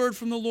received a word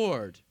from the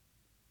Lord,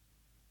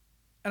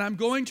 and I'm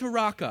going to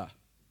Raqqa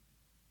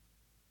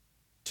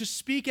to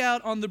speak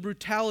out on the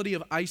brutality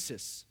of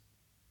ISIS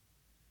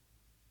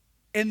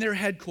in their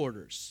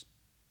headquarters.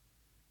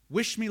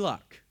 Wish me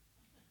luck.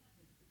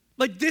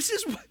 Like this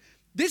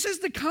is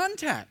the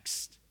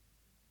context.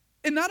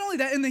 And not only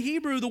that, in the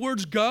Hebrew, the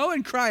words go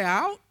and cry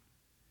out,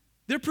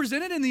 they're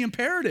presented in the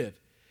imperative.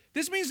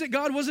 This means that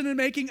God wasn't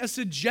making a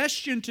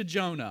suggestion to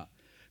Jonah.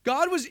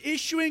 God was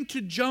issuing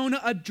to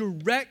Jonah a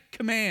direct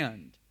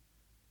command.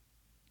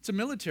 It's a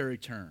military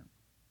term.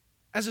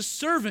 As a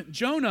servant,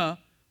 Jonah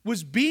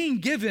was being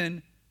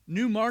given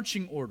new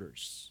marching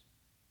orders.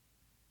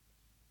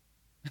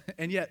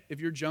 And yet, if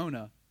you're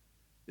Jonah,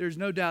 there's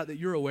no doubt that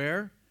you're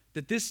aware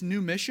that this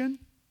new mission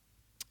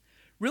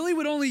really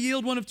would only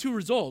yield one of two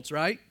results,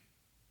 right?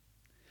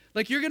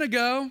 Like you're going to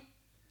go,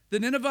 the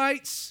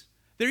Ninevites,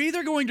 they're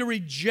either going to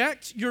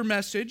reject your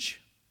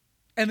message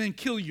and then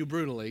kill you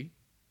brutally,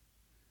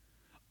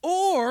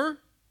 or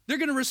they're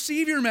going to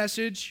receive your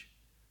message,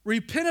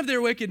 repent of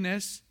their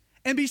wickedness,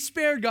 and be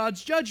spared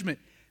God's judgment.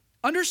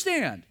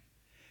 Understand,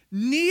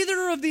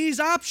 neither of these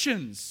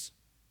options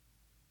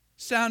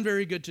sound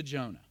very good to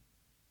Jonah.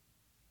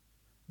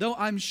 Though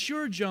I'm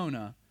sure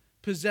Jonah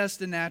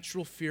possessed a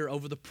natural fear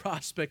over the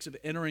prospects of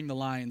entering the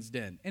lion's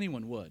den.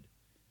 Anyone would.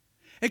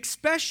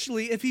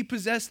 Especially if he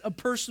possessed a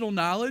personal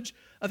knowledge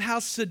of how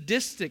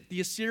sadistic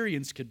the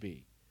Assyrians could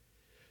be.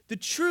 The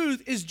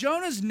truth is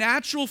Jonah's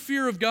natural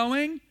fear of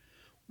going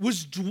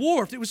was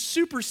dwarfed, it was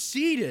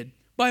superseded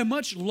by a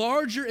much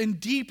larger and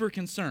deeper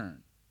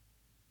concern.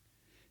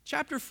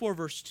 Chapter 4,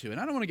 verse 2,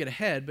 and I don't want to get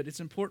ahead, but it's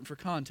important for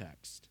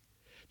context.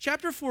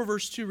 Chapter 4,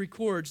 verse 2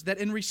 records that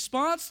in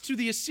response to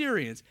the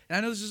Assyrians, and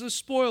I know this is a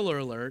spoiler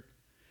alert,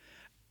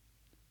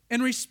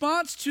 in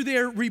response to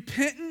their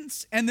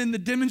repentance and then the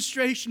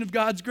demonstration of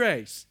God's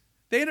grace,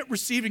 they end up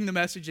receiving the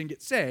message and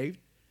get saved.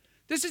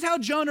 This is how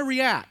Jonah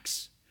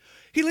reacts.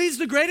 He leads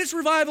the greatest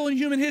revival in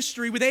human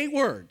history with 8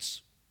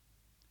 words.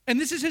 And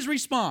this is his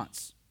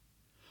response.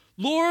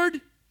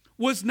 Lord,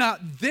 was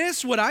not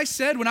this what I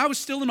said when I was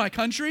still in my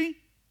country?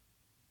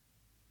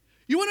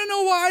 You want to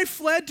know why I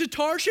fled to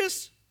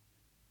Tarshish?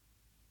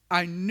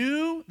 I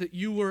knew that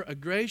you were a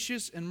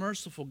gracious and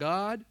merciful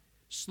God,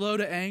 slow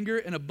to anger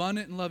and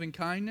abundant in loving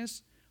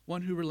kindness,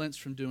 one who relents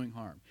from doing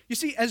harm. You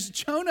see, as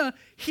Jonah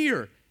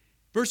here,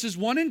 verses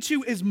 1 and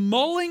 2, is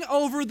mulling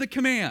over the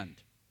command,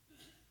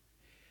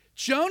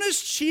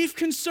 Jonah's chief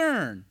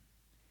concern,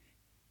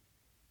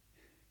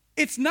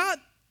 it's not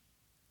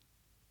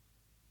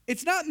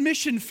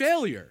mission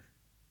failure.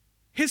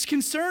 His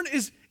concern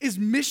is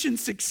mission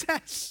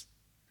success.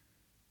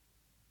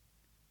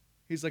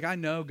 He's like, I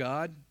know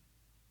God,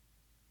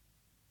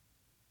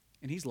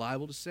 and he's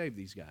liable to save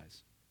these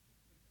guys.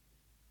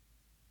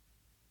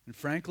 And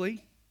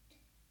frankly,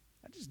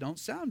 that just don't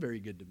sound very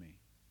good to me.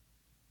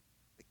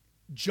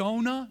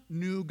 Jonah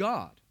knew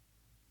God.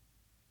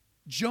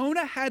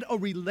 Jonah had a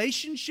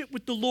relationship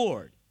with the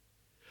Lord.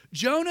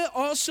 Jonah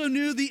also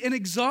knew the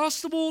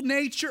inexhaustible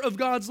nature of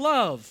God's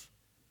love,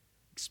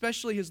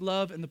 especially his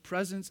love in the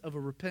presence of a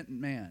repentant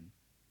man.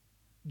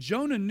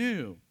 Jonah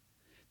knew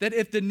that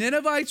if the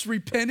Ninevites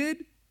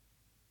repented,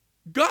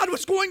 God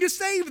was going to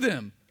save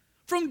them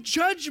from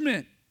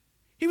judgment.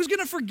 He was going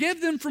to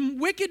forgive them from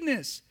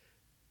wickedness.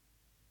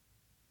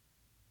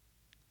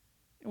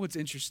 And what's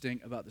interesting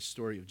about the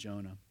story of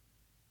Jonah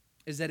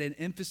is that it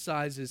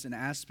emphasizes an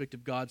aspect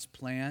of God's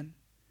plan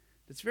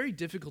that's very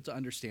difficult to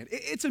understand.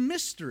 It's a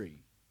mystery.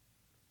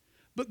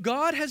 But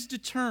God has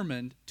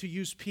determined to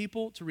use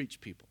people to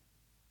reach people.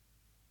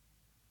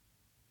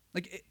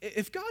 Like,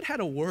 if God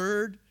had a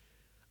word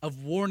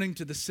of warning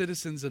to the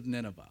citizens of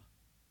Nineveh,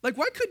 like,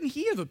 why couldn't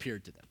he have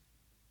appeared to them?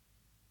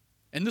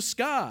 In the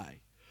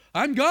sky,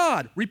 I'm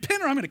God,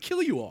 repent or I'm going to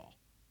kill you all.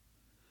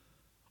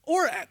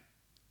 Or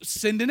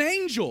send an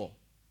angel,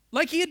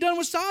 like he had done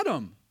with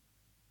Sodom.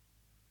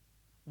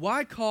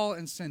 Why call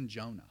and send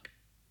Jonah?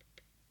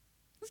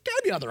 There's got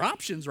to be other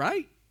options,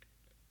 right?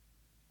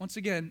 Once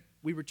again,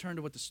 we return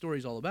to what the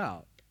story's all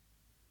about.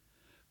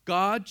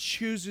 God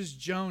chooses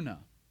Jonah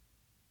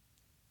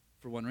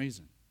for one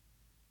reason.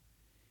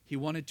 He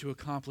wanted to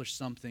accomplish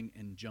something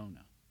in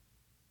Jonah.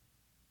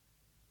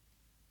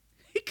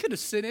 He could have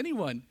sent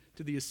anyone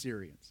to the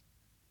Assyrians.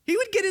 He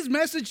would get his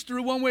message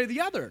through one way or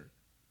the other.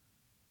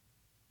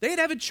 They'd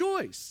have a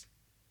choice.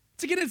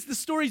 So again, the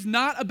story's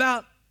not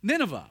about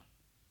Nineveh,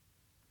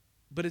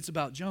 but it's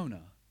about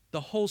Jonah.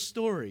 The whole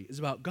story is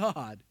about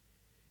God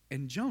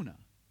and Jonah.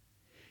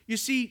 You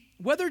see,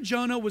 whether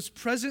Jonah was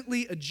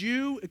presently a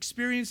Jew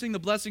experiencing the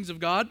blessings of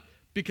God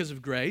because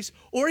of grace,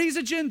 or he's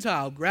a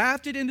Gentile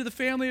grafted into the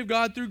family of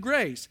God through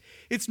grace,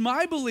 it's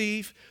my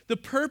belief the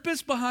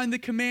purpose behind the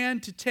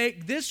command to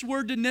take this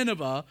word to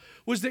Nineveh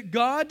was that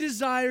God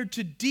desired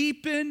to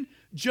deepen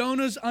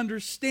Jonah's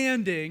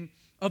understanding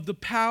of the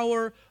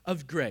power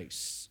of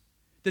grace.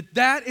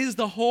 That is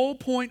the whole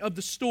point of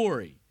the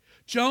story.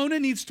 Jonah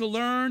needs to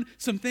learn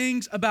some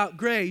things about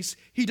grace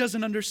he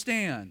doesn't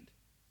understand.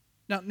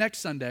 Now, next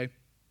Sunday,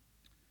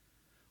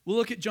 we'll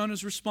look at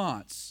Jonah's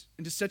response.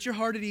 And to set your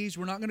heart at ease,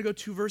 we're not going to go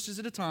 2 verses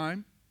at a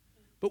time,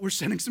 but we're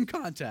setting some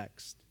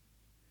context.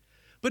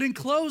 But in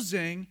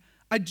closing,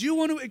 I do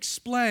want to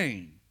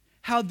explain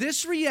how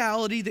this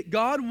reality that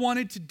God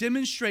wanted to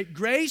demonstrate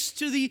grace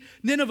to the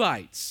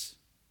Ninevites,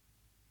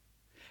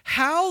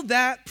 how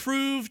that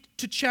proved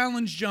to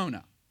challenge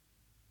Jonah,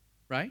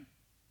 right?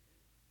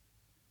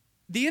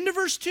 The end of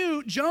verse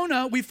 2,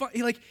 Jonah,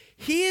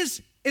 he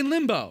is in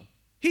limbo.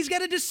 He's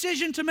got a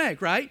decision to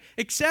make, right?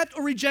 Accept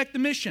or reject the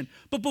mission.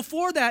 But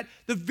before that,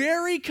 the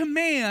very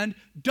command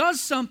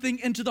does something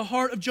into the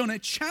heart of Jonah.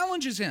 It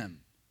challenges him.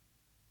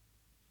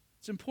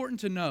 It's important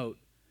to note,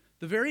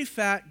 the very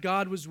fact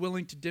God was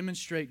willing to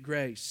demonstrate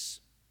grace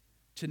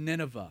to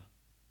Nineveh,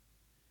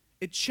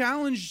 it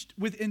challenged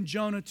within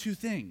Jonah 2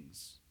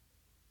 things: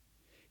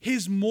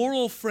 his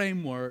moral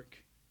framework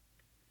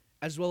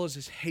as well as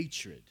his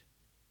hatred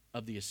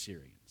of the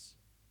Assyrians.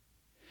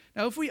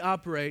 Now, if we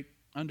operate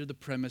under the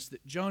premise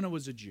that Jonah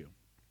was a Jew,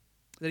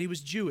 that he was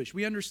Jewish,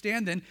 we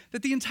understand then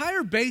that the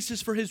entire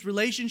basis for his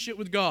relationship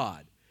with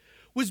God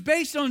was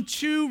based on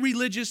 2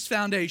 religious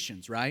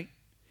foundations, right?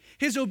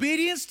 His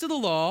obedience to the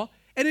law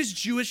and his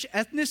Jewish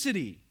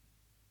ethnicity.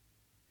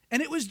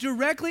 And it was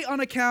directly on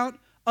account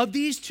of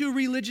these 2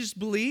 religious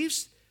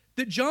beliefs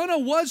that Jonah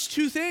was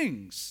 2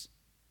 things.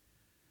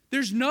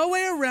 There's no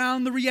way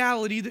around the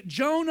reality that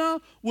Jonah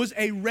was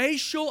a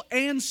racial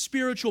and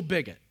spiritual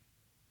bigot.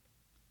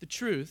 The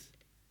truth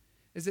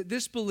is that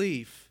this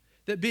belief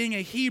that being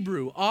a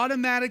Hebrew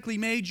automatically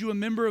made you a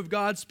member of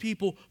God's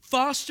people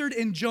fostered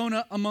in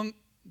Jonah, among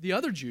the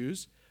other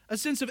Jews, a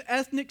sense of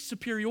ethnic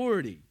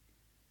superiority.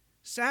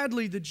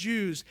 Sadly, the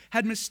Jews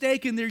had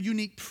mistaken their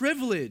unique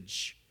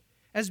privilege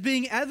as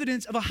being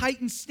evidence of a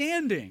heightened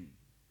standing.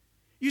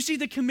 You see,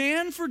 the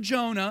command for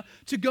Jonah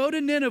to go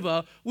to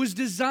Nineveh was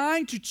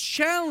designed to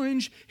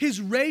challenge his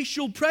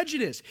racial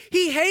prejudice.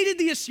 He hated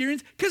the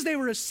Assyrians because they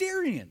were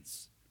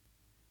Assyrians.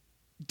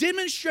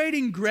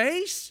 Demonstrating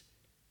grace,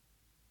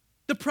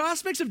 the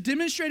prospects of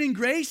demonstrating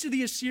grace to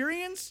the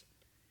Assyrians,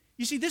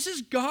 you see, this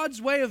is God's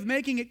way of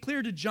making it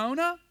clear to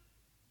Jonah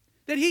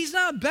that he's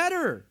not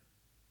better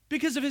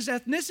because of his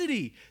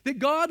ethnicity, that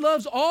God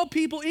loves all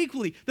people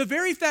equally. The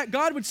very fact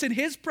God would send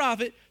his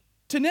prophet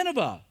to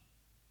Nineveh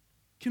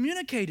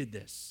communicated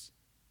this.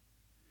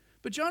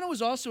 But Jonah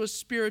was also a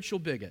spiritual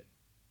bigot.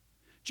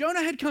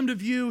 Jonah had come to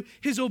view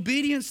his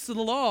obedience to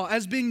the law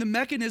as being the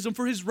mechanism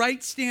for his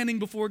right standing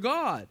before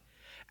God.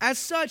 As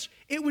such,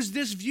 it was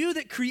this view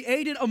that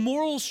created a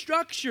moral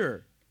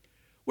structure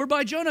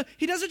whereby Jonah,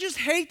 he doesn't just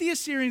hate the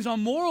Assyrians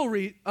on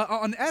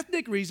on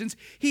ethnic reasons.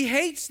 He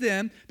hates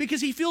them because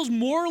he feels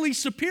morally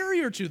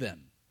superior to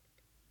them.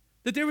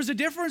 That there was a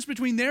difference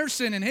between their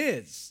sin and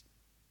his.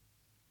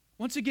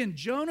 Once again,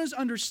 Jonah's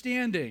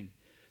understanding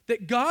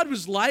that God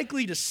was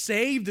likely to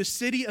save the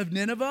city of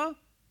Nineveh,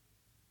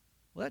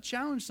 well, that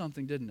challenged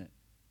something, didn't it?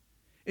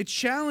 It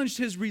challenged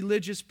his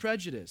religious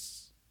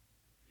prejudice.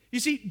 You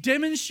see,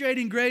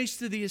 demonstrating grace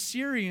to the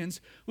Assyrians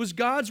was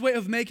God's way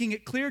of making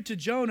it clear to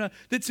Jonah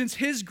that since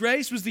his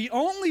grace was the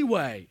only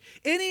way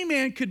any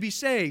man could be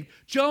saved,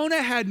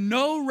 Jonah had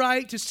no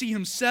right to see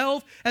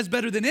himself as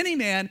better than any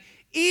man,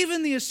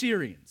 even the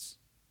Assyrians.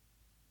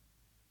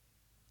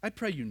 I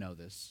pray you know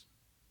this.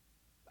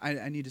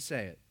 I need to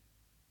say it.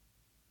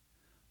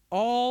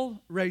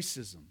 All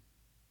racism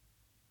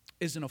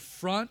is an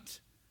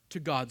affront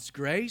to God's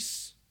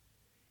grace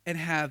and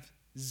have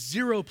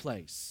zero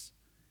place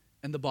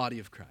in the body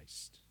of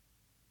Christ.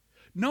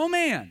 No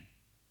man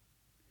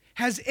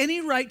has any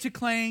right to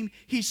claim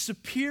he's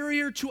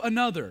superior to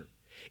another,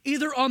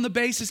 either on the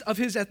basis of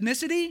his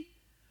ethnicity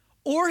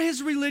or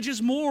his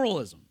religious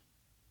moralism.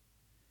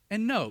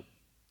 And note,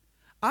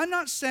 I'm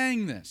not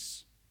saying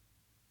this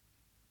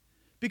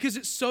because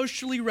it's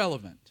socially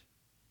relevant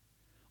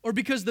or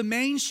because the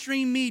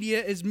mainstream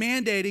media is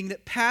mandating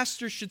that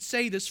pastors should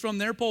say this from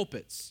their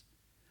pulpits.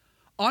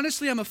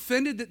 Honestly, I'm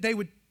offended that they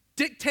would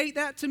dictate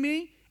that to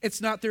me.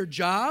 It's not their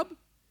job.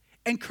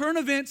 And current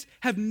events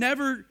have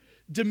never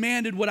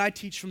demanded what I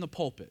teach from the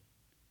pulpit.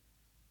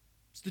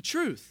 It's the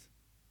truth.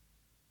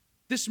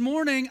 This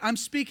morning, I'm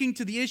speaking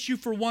to the issue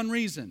for one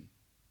reason.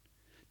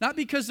 Not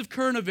because of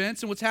current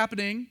events and what's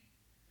happening.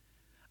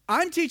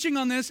 I'm teaching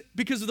on this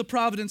because of the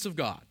providence of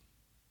God.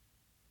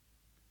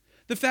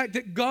 The fact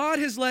that God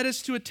has led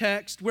us to a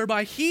text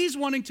whereby He's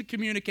wanting to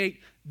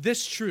communicate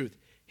this truth,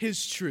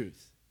 His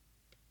truth.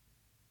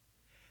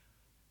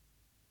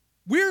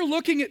 We're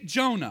looking at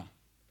Jonah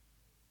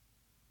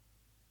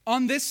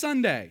on this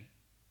Sunday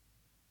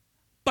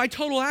by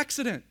total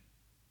accident.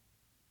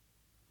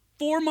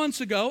 4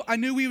 months ago, I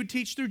knew we would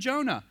teach through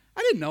Jonah.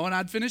 I didn't know when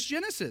I'd finish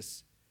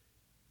Genesis.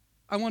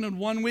 I wanted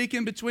 1 week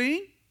in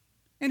between,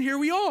 and here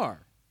we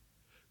are.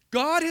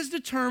 God has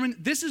determined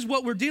this is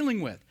what we're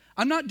dealing with.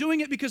 I'm not doing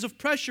it because of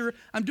pressure.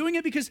 I'm doing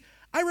it because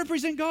I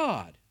represent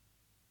God,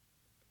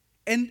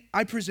 and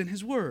I present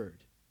His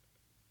word.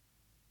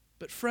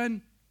 But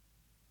friend,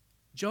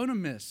 Jonah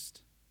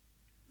missed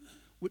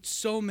what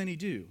so many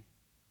do.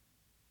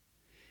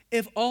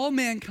 If all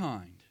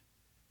mankind,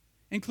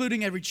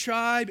 including every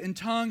tribe and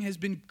tongue, has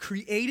been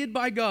created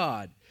by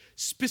God,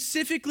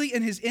 specifically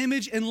in His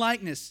image and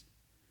likeness,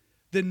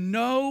 then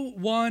no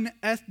one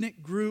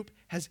ethnic group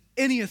has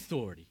any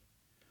authority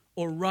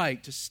or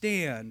right to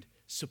stand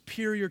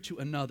superior to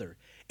another,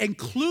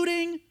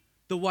 including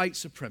the white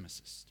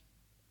supremacist.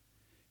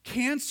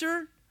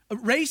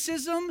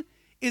 Racism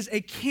is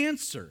a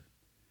cancer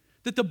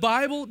that the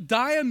Bible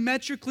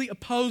diametrically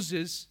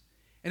opposes,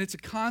 and it's a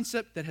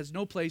concept that has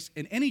no place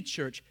in any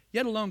church,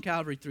 yet alone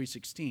Calvary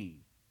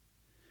 3:16.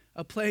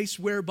 A place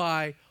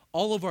whereby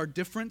all of our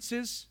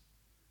differences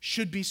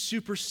should be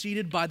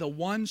superseded by the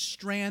one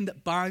strand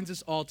that binds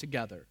us all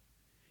together.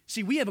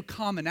 See, we have a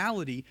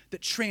commonality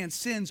that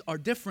transcends our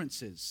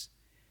differences,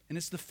 and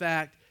it's the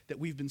fact that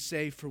we've been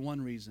saved for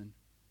one reason,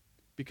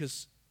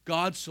 because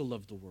God so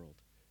loved the world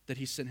that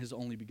He sent His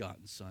only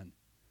begotten Son,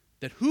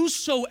 that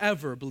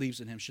whosoever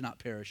believes in Him should not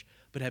perish,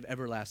 but have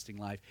everlasting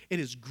life. It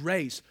is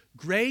grace.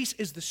 Grace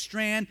is the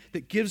strand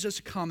that gives us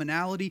a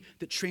commonality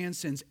that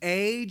transcends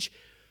age,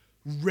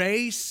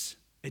 race.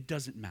 It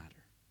doesn't matter.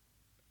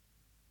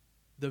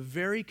 The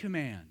very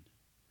command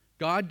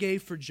God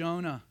gave for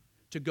Jonah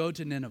to go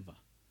to Nineveh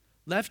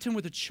left him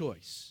with a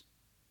choice.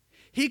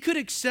 He could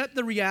accept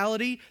the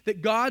reality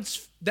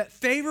that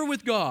favor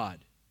with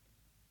God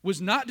was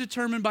not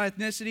determined by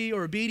ethnicity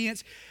or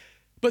obedience,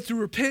 but through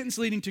repentance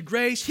leading to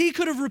grace. He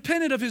could have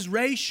repented of his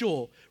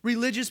racial,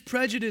 religious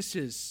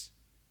prejudices.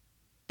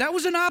 That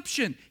was an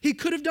option. He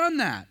could have done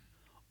that.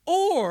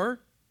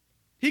 Or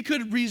he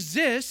could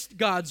resist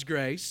God's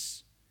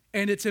grace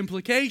and its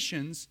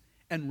implications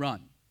and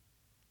run.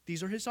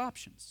 These are his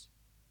options.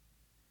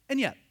 And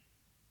yet,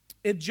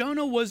 if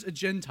Jonah was a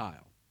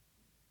Gentile,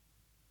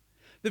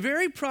 the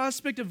very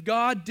prospect of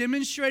God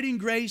demonstrating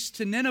grace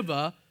to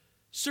Nineveh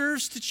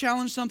serves to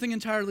challenge something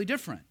entirely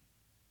different.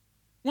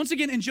 Once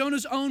again, in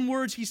Jonah's own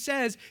words, he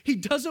says he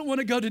doesn't want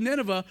to go to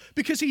Nineveh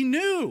because he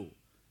knew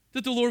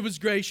that the Lord was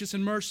gracious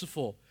and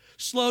merciful,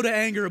 slow to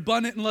anger,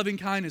 abundant in loving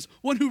kindness,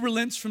 one who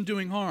relents from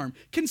doing harm.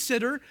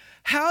 Consider,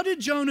 how did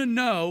Jonah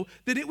know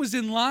that it was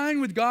in line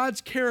with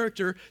God's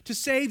character to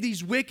save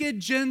these wicked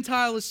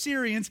Gentile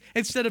Assyrians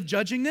instead of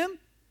judging them?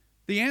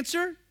 The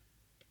answer?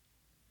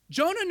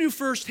 Jonah knew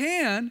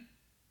firsthand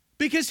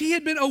because he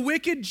had been a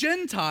wicked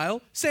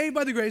Gentile saved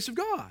by the grace of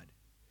God.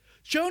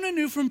 Jonah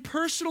knew from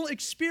personal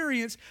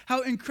experience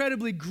how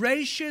incredibly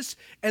gracious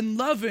and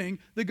loving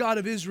the God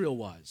of Israel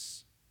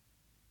was.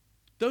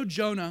 Though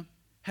Jonah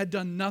had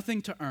done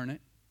nothing to earn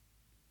it,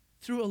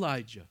 through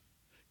Elijah,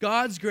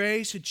 God's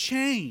grace had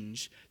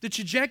changed the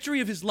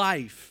trajectory of his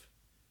life.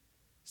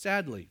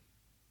 Sadly,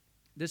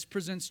 this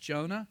presents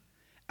Jonah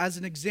as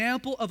an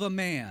example of a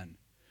man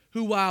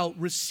who, while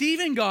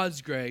receiving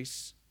God's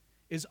grace,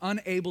 is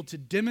unable to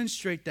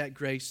demonstrate that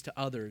grace to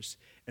others.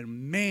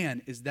 And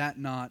man, is that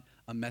not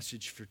a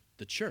message for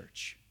the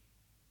church?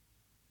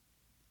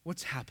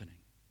 What's happening?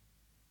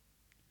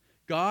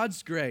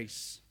 God's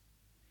grace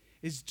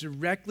is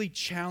directly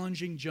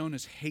challenging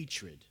Jonah's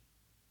hatred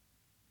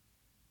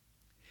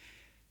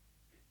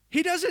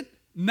He doesn't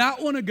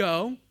not want to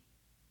go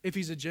if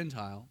he's a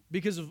Gentile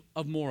because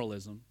of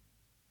moralism.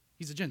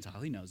 He's a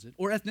Gentile, he knows it.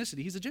 Or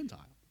ethnicity, he's a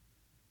Gentile.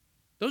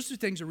 Those two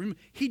things are removed.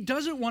 He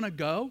doesn't want to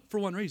go for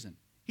one reason.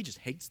 He just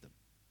hates them.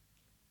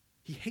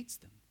 He hates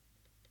them.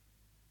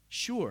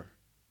 Sure,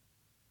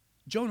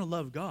 Jonah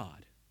loved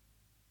God,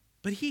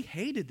 but he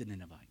hated the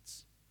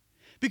Ninevites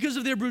because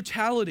of their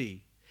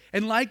brutality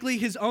and likely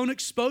his own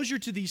exposure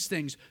to these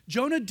things.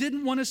 Jonah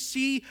didn't want to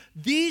see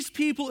these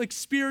people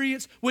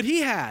experience what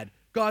he had,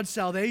 God's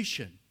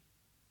salvation.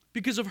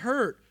 Because of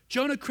hurt,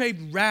 Jonah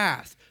craved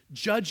wrath,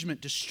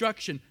 judgment,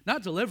 destruction,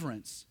 not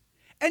deliverance.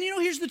 And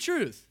here's the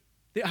truth,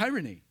 the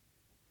irony.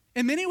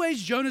 In many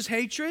ways, Jonah's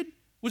hatred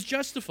was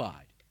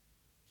justified.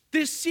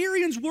 The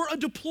Assyrians were a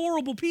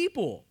deplorable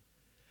people.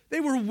 They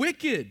were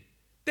wicked.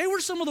 They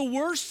were some of the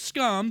worst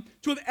scum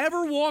to have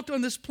ever walked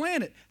on this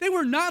planet. They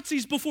were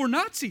Nazis before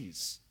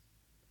Nazis.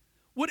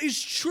 What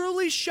is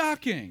truly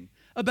shocking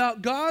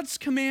about God's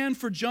command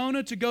for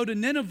Jonah to go to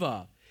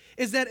Nineveh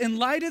is that in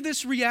light of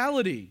this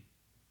reality,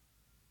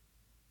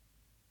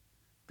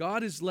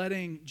 God is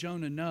letting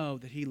Jonah know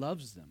that he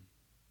loves them.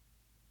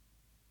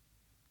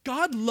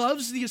 God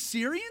loves the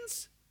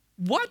Assyrians?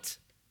 What?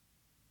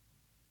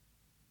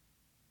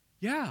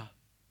 Yeah.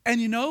 And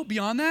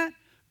beyond that,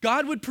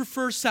 God would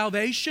prefer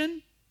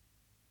salvation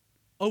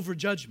over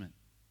judgment.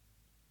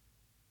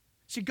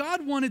 See,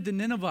 God wanted the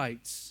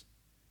Ninevites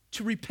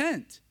to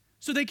repent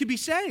so they could be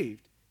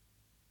saved.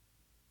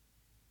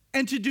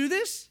 And to do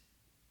this,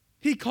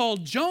 he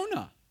called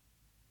Jonah.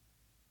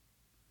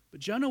 But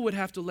Jonah would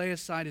have to lay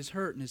aside his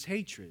hurt and his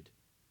hatred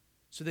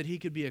so that he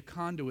could be a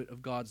conduit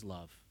of God's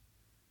love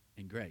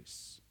and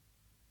grace.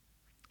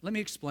 Let me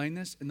explain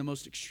this in the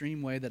most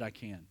extreme way that I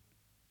can.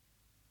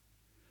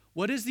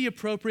 What is the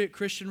appropriate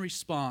Christian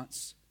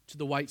response to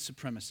the white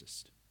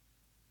supremacist?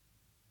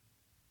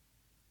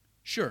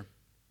 Sure,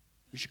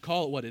 we should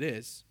call it what it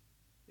is.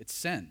 It's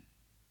sin.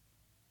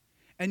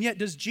 And yet,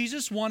 does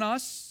Jesus want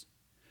us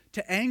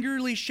to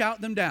angrily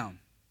shout them down,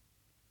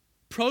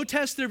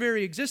 protest their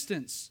very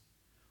existence,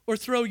 or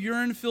throw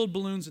urine-filled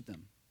balloons at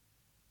them?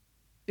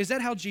 Is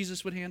that how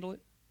Jesus would handle it?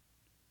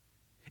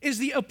 Is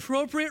the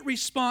appropriate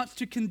response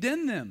to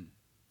condemn them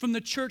from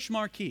the church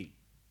marquee?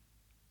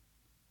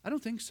 I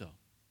don't think so.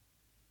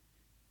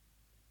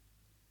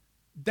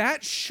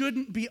 That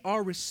shouldn't be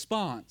our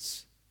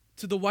response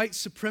to the white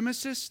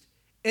supremacist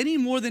any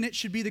more than it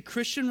should be the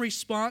Christian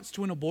response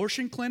to an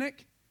abortion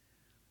clinic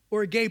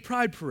or a gay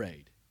pride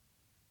parade.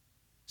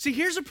 See,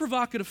 here's a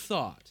provocative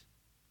thought.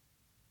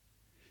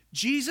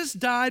 Jesus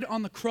died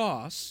on the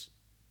cross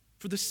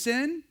for the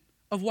sin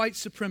of white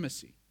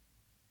supremacy.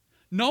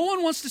 No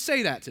one wants to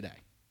say that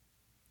today.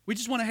 We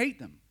just want to hate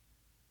them.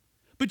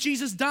 But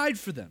Jesus died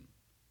for them.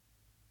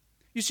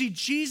 You see,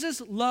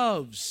 Jesus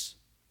loves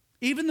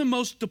even the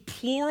most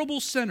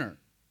deplorable sinner.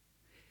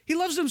 He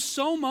loves them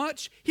so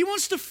much, he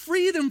wants to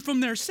free them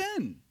from their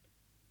sin.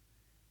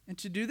 And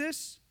to do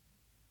this,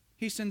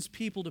 he sends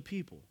people to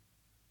people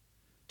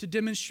to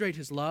demonstrate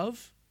his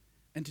love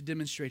and to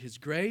demonstrate his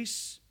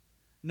grace,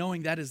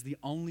 knowing that is the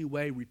only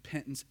way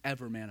repentance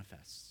ever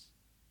manifests.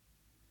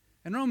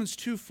 In Romans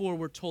 2:4,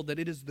 we're told that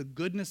it is the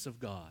goodness of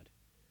God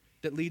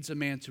that leads a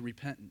man to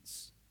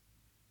repentance.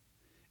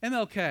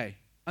 MLK,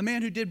 a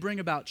man who did bring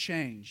about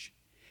change,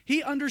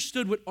 he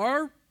understood what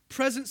our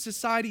present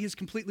society has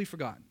completely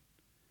forgotten.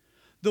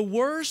 The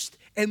worst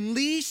and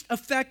least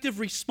effective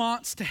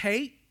response to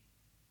hate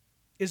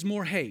is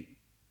more hate,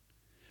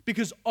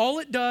 because all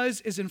it does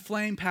is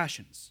inflame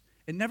passions.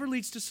 It never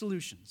leads to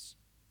solutions.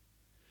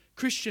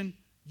 Christian,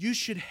 you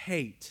should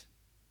hate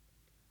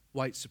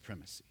white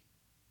supremacy.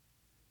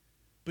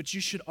 But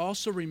you should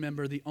also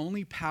remember the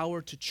only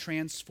power to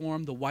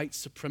transform the white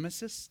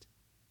supremacist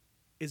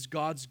is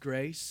God's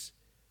grace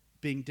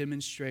being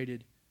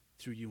demonstrated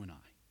through you and I.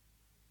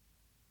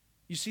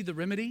 You see, the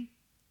remedy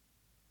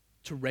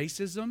to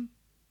racism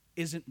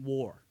isn't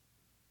war.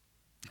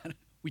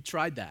 We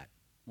tried that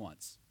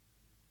once,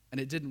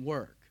 and it didn't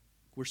work.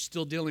 We're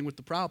still dealing with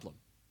the problem.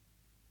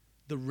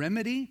 The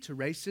remedy to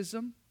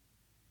racism,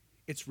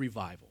 it's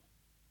revival.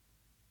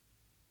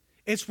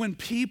 It's when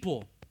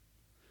people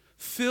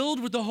filled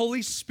with the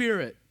Holy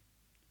Spirit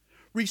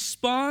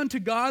respond to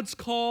God's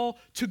call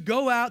to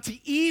go out to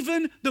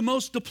even the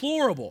most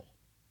deplorable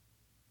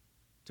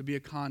to be a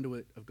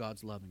conduit of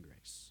God's love and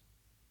grace.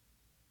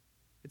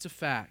 It's a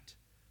fact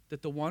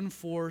that the one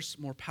force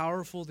more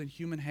powerful than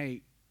human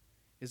hate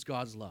is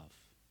God's love.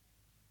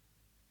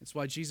 It's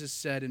why Jesus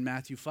said in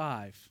Matthew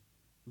 5,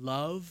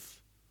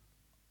 love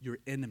your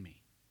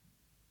enemy.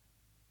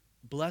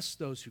 Bless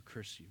those who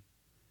curse you.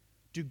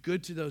 Do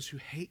good to those who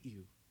hate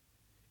you.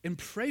 And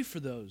pray for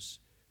those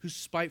who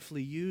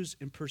spitefully use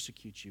and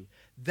persecute you.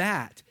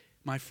 That,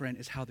 my friend,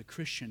 is how the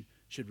Christian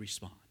should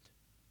respond.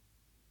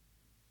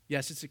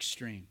 Yes, it's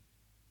extreme.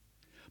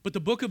 But the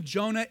book of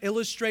Jonah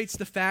illustrates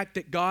the fact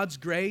that God's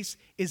grace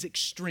is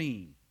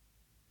extreme.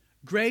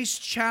 Grace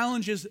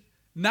challenges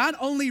not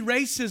only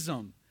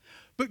racism,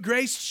 but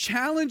grace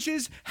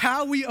challenges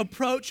how we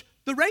approach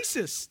the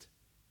racist.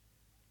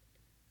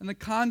 And the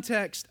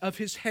context of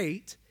his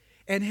hate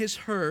and his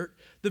hurt,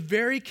 the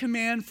very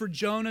command for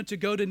Jonah to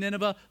go to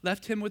Nineveh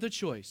left him with a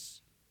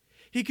choice.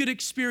 He could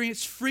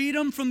experience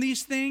freedom from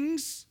these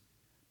things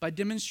by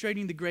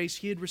demonstrating the grace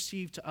he had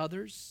received to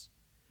others,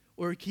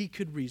 or he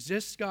could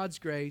resist God's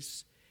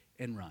grace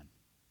and run.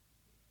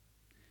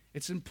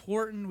 It's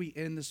important we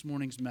end this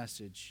morning's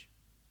message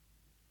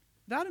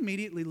without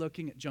immediately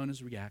looking at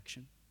Jonah's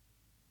reaction.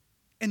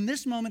 In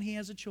this moment, he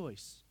has a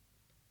choice.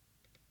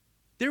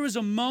 There was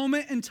a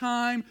moment in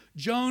time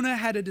Jonah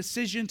had a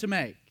decision to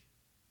make.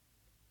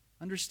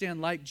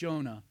 Understand, like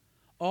Jonah,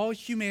 all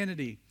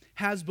humanity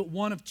has but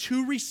one of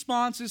two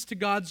responses to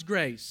God's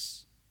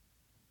grace.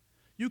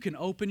 You can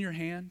open your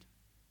hand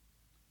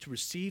to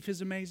receive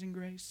his amazing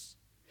grace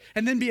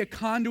and then be a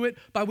conduit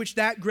by which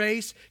that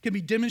grace can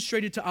be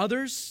demonstrated to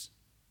others,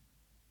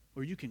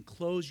 or you can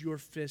close your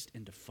fist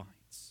in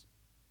defiance.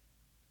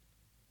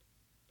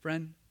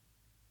 Friend,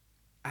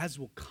 as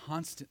we'll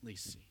constantly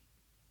see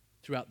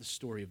throughout the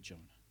story of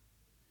Jonah,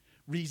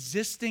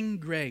 resisting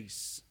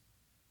grace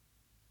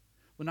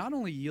will not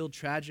only yield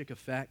tragic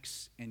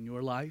effects in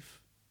your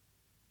life,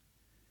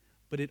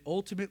 but it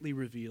ultimately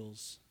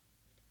reveals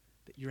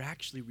that you're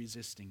actually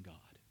resisting God.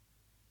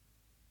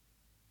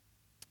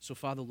 So,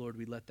 Father, Lord,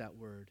 we let that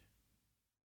word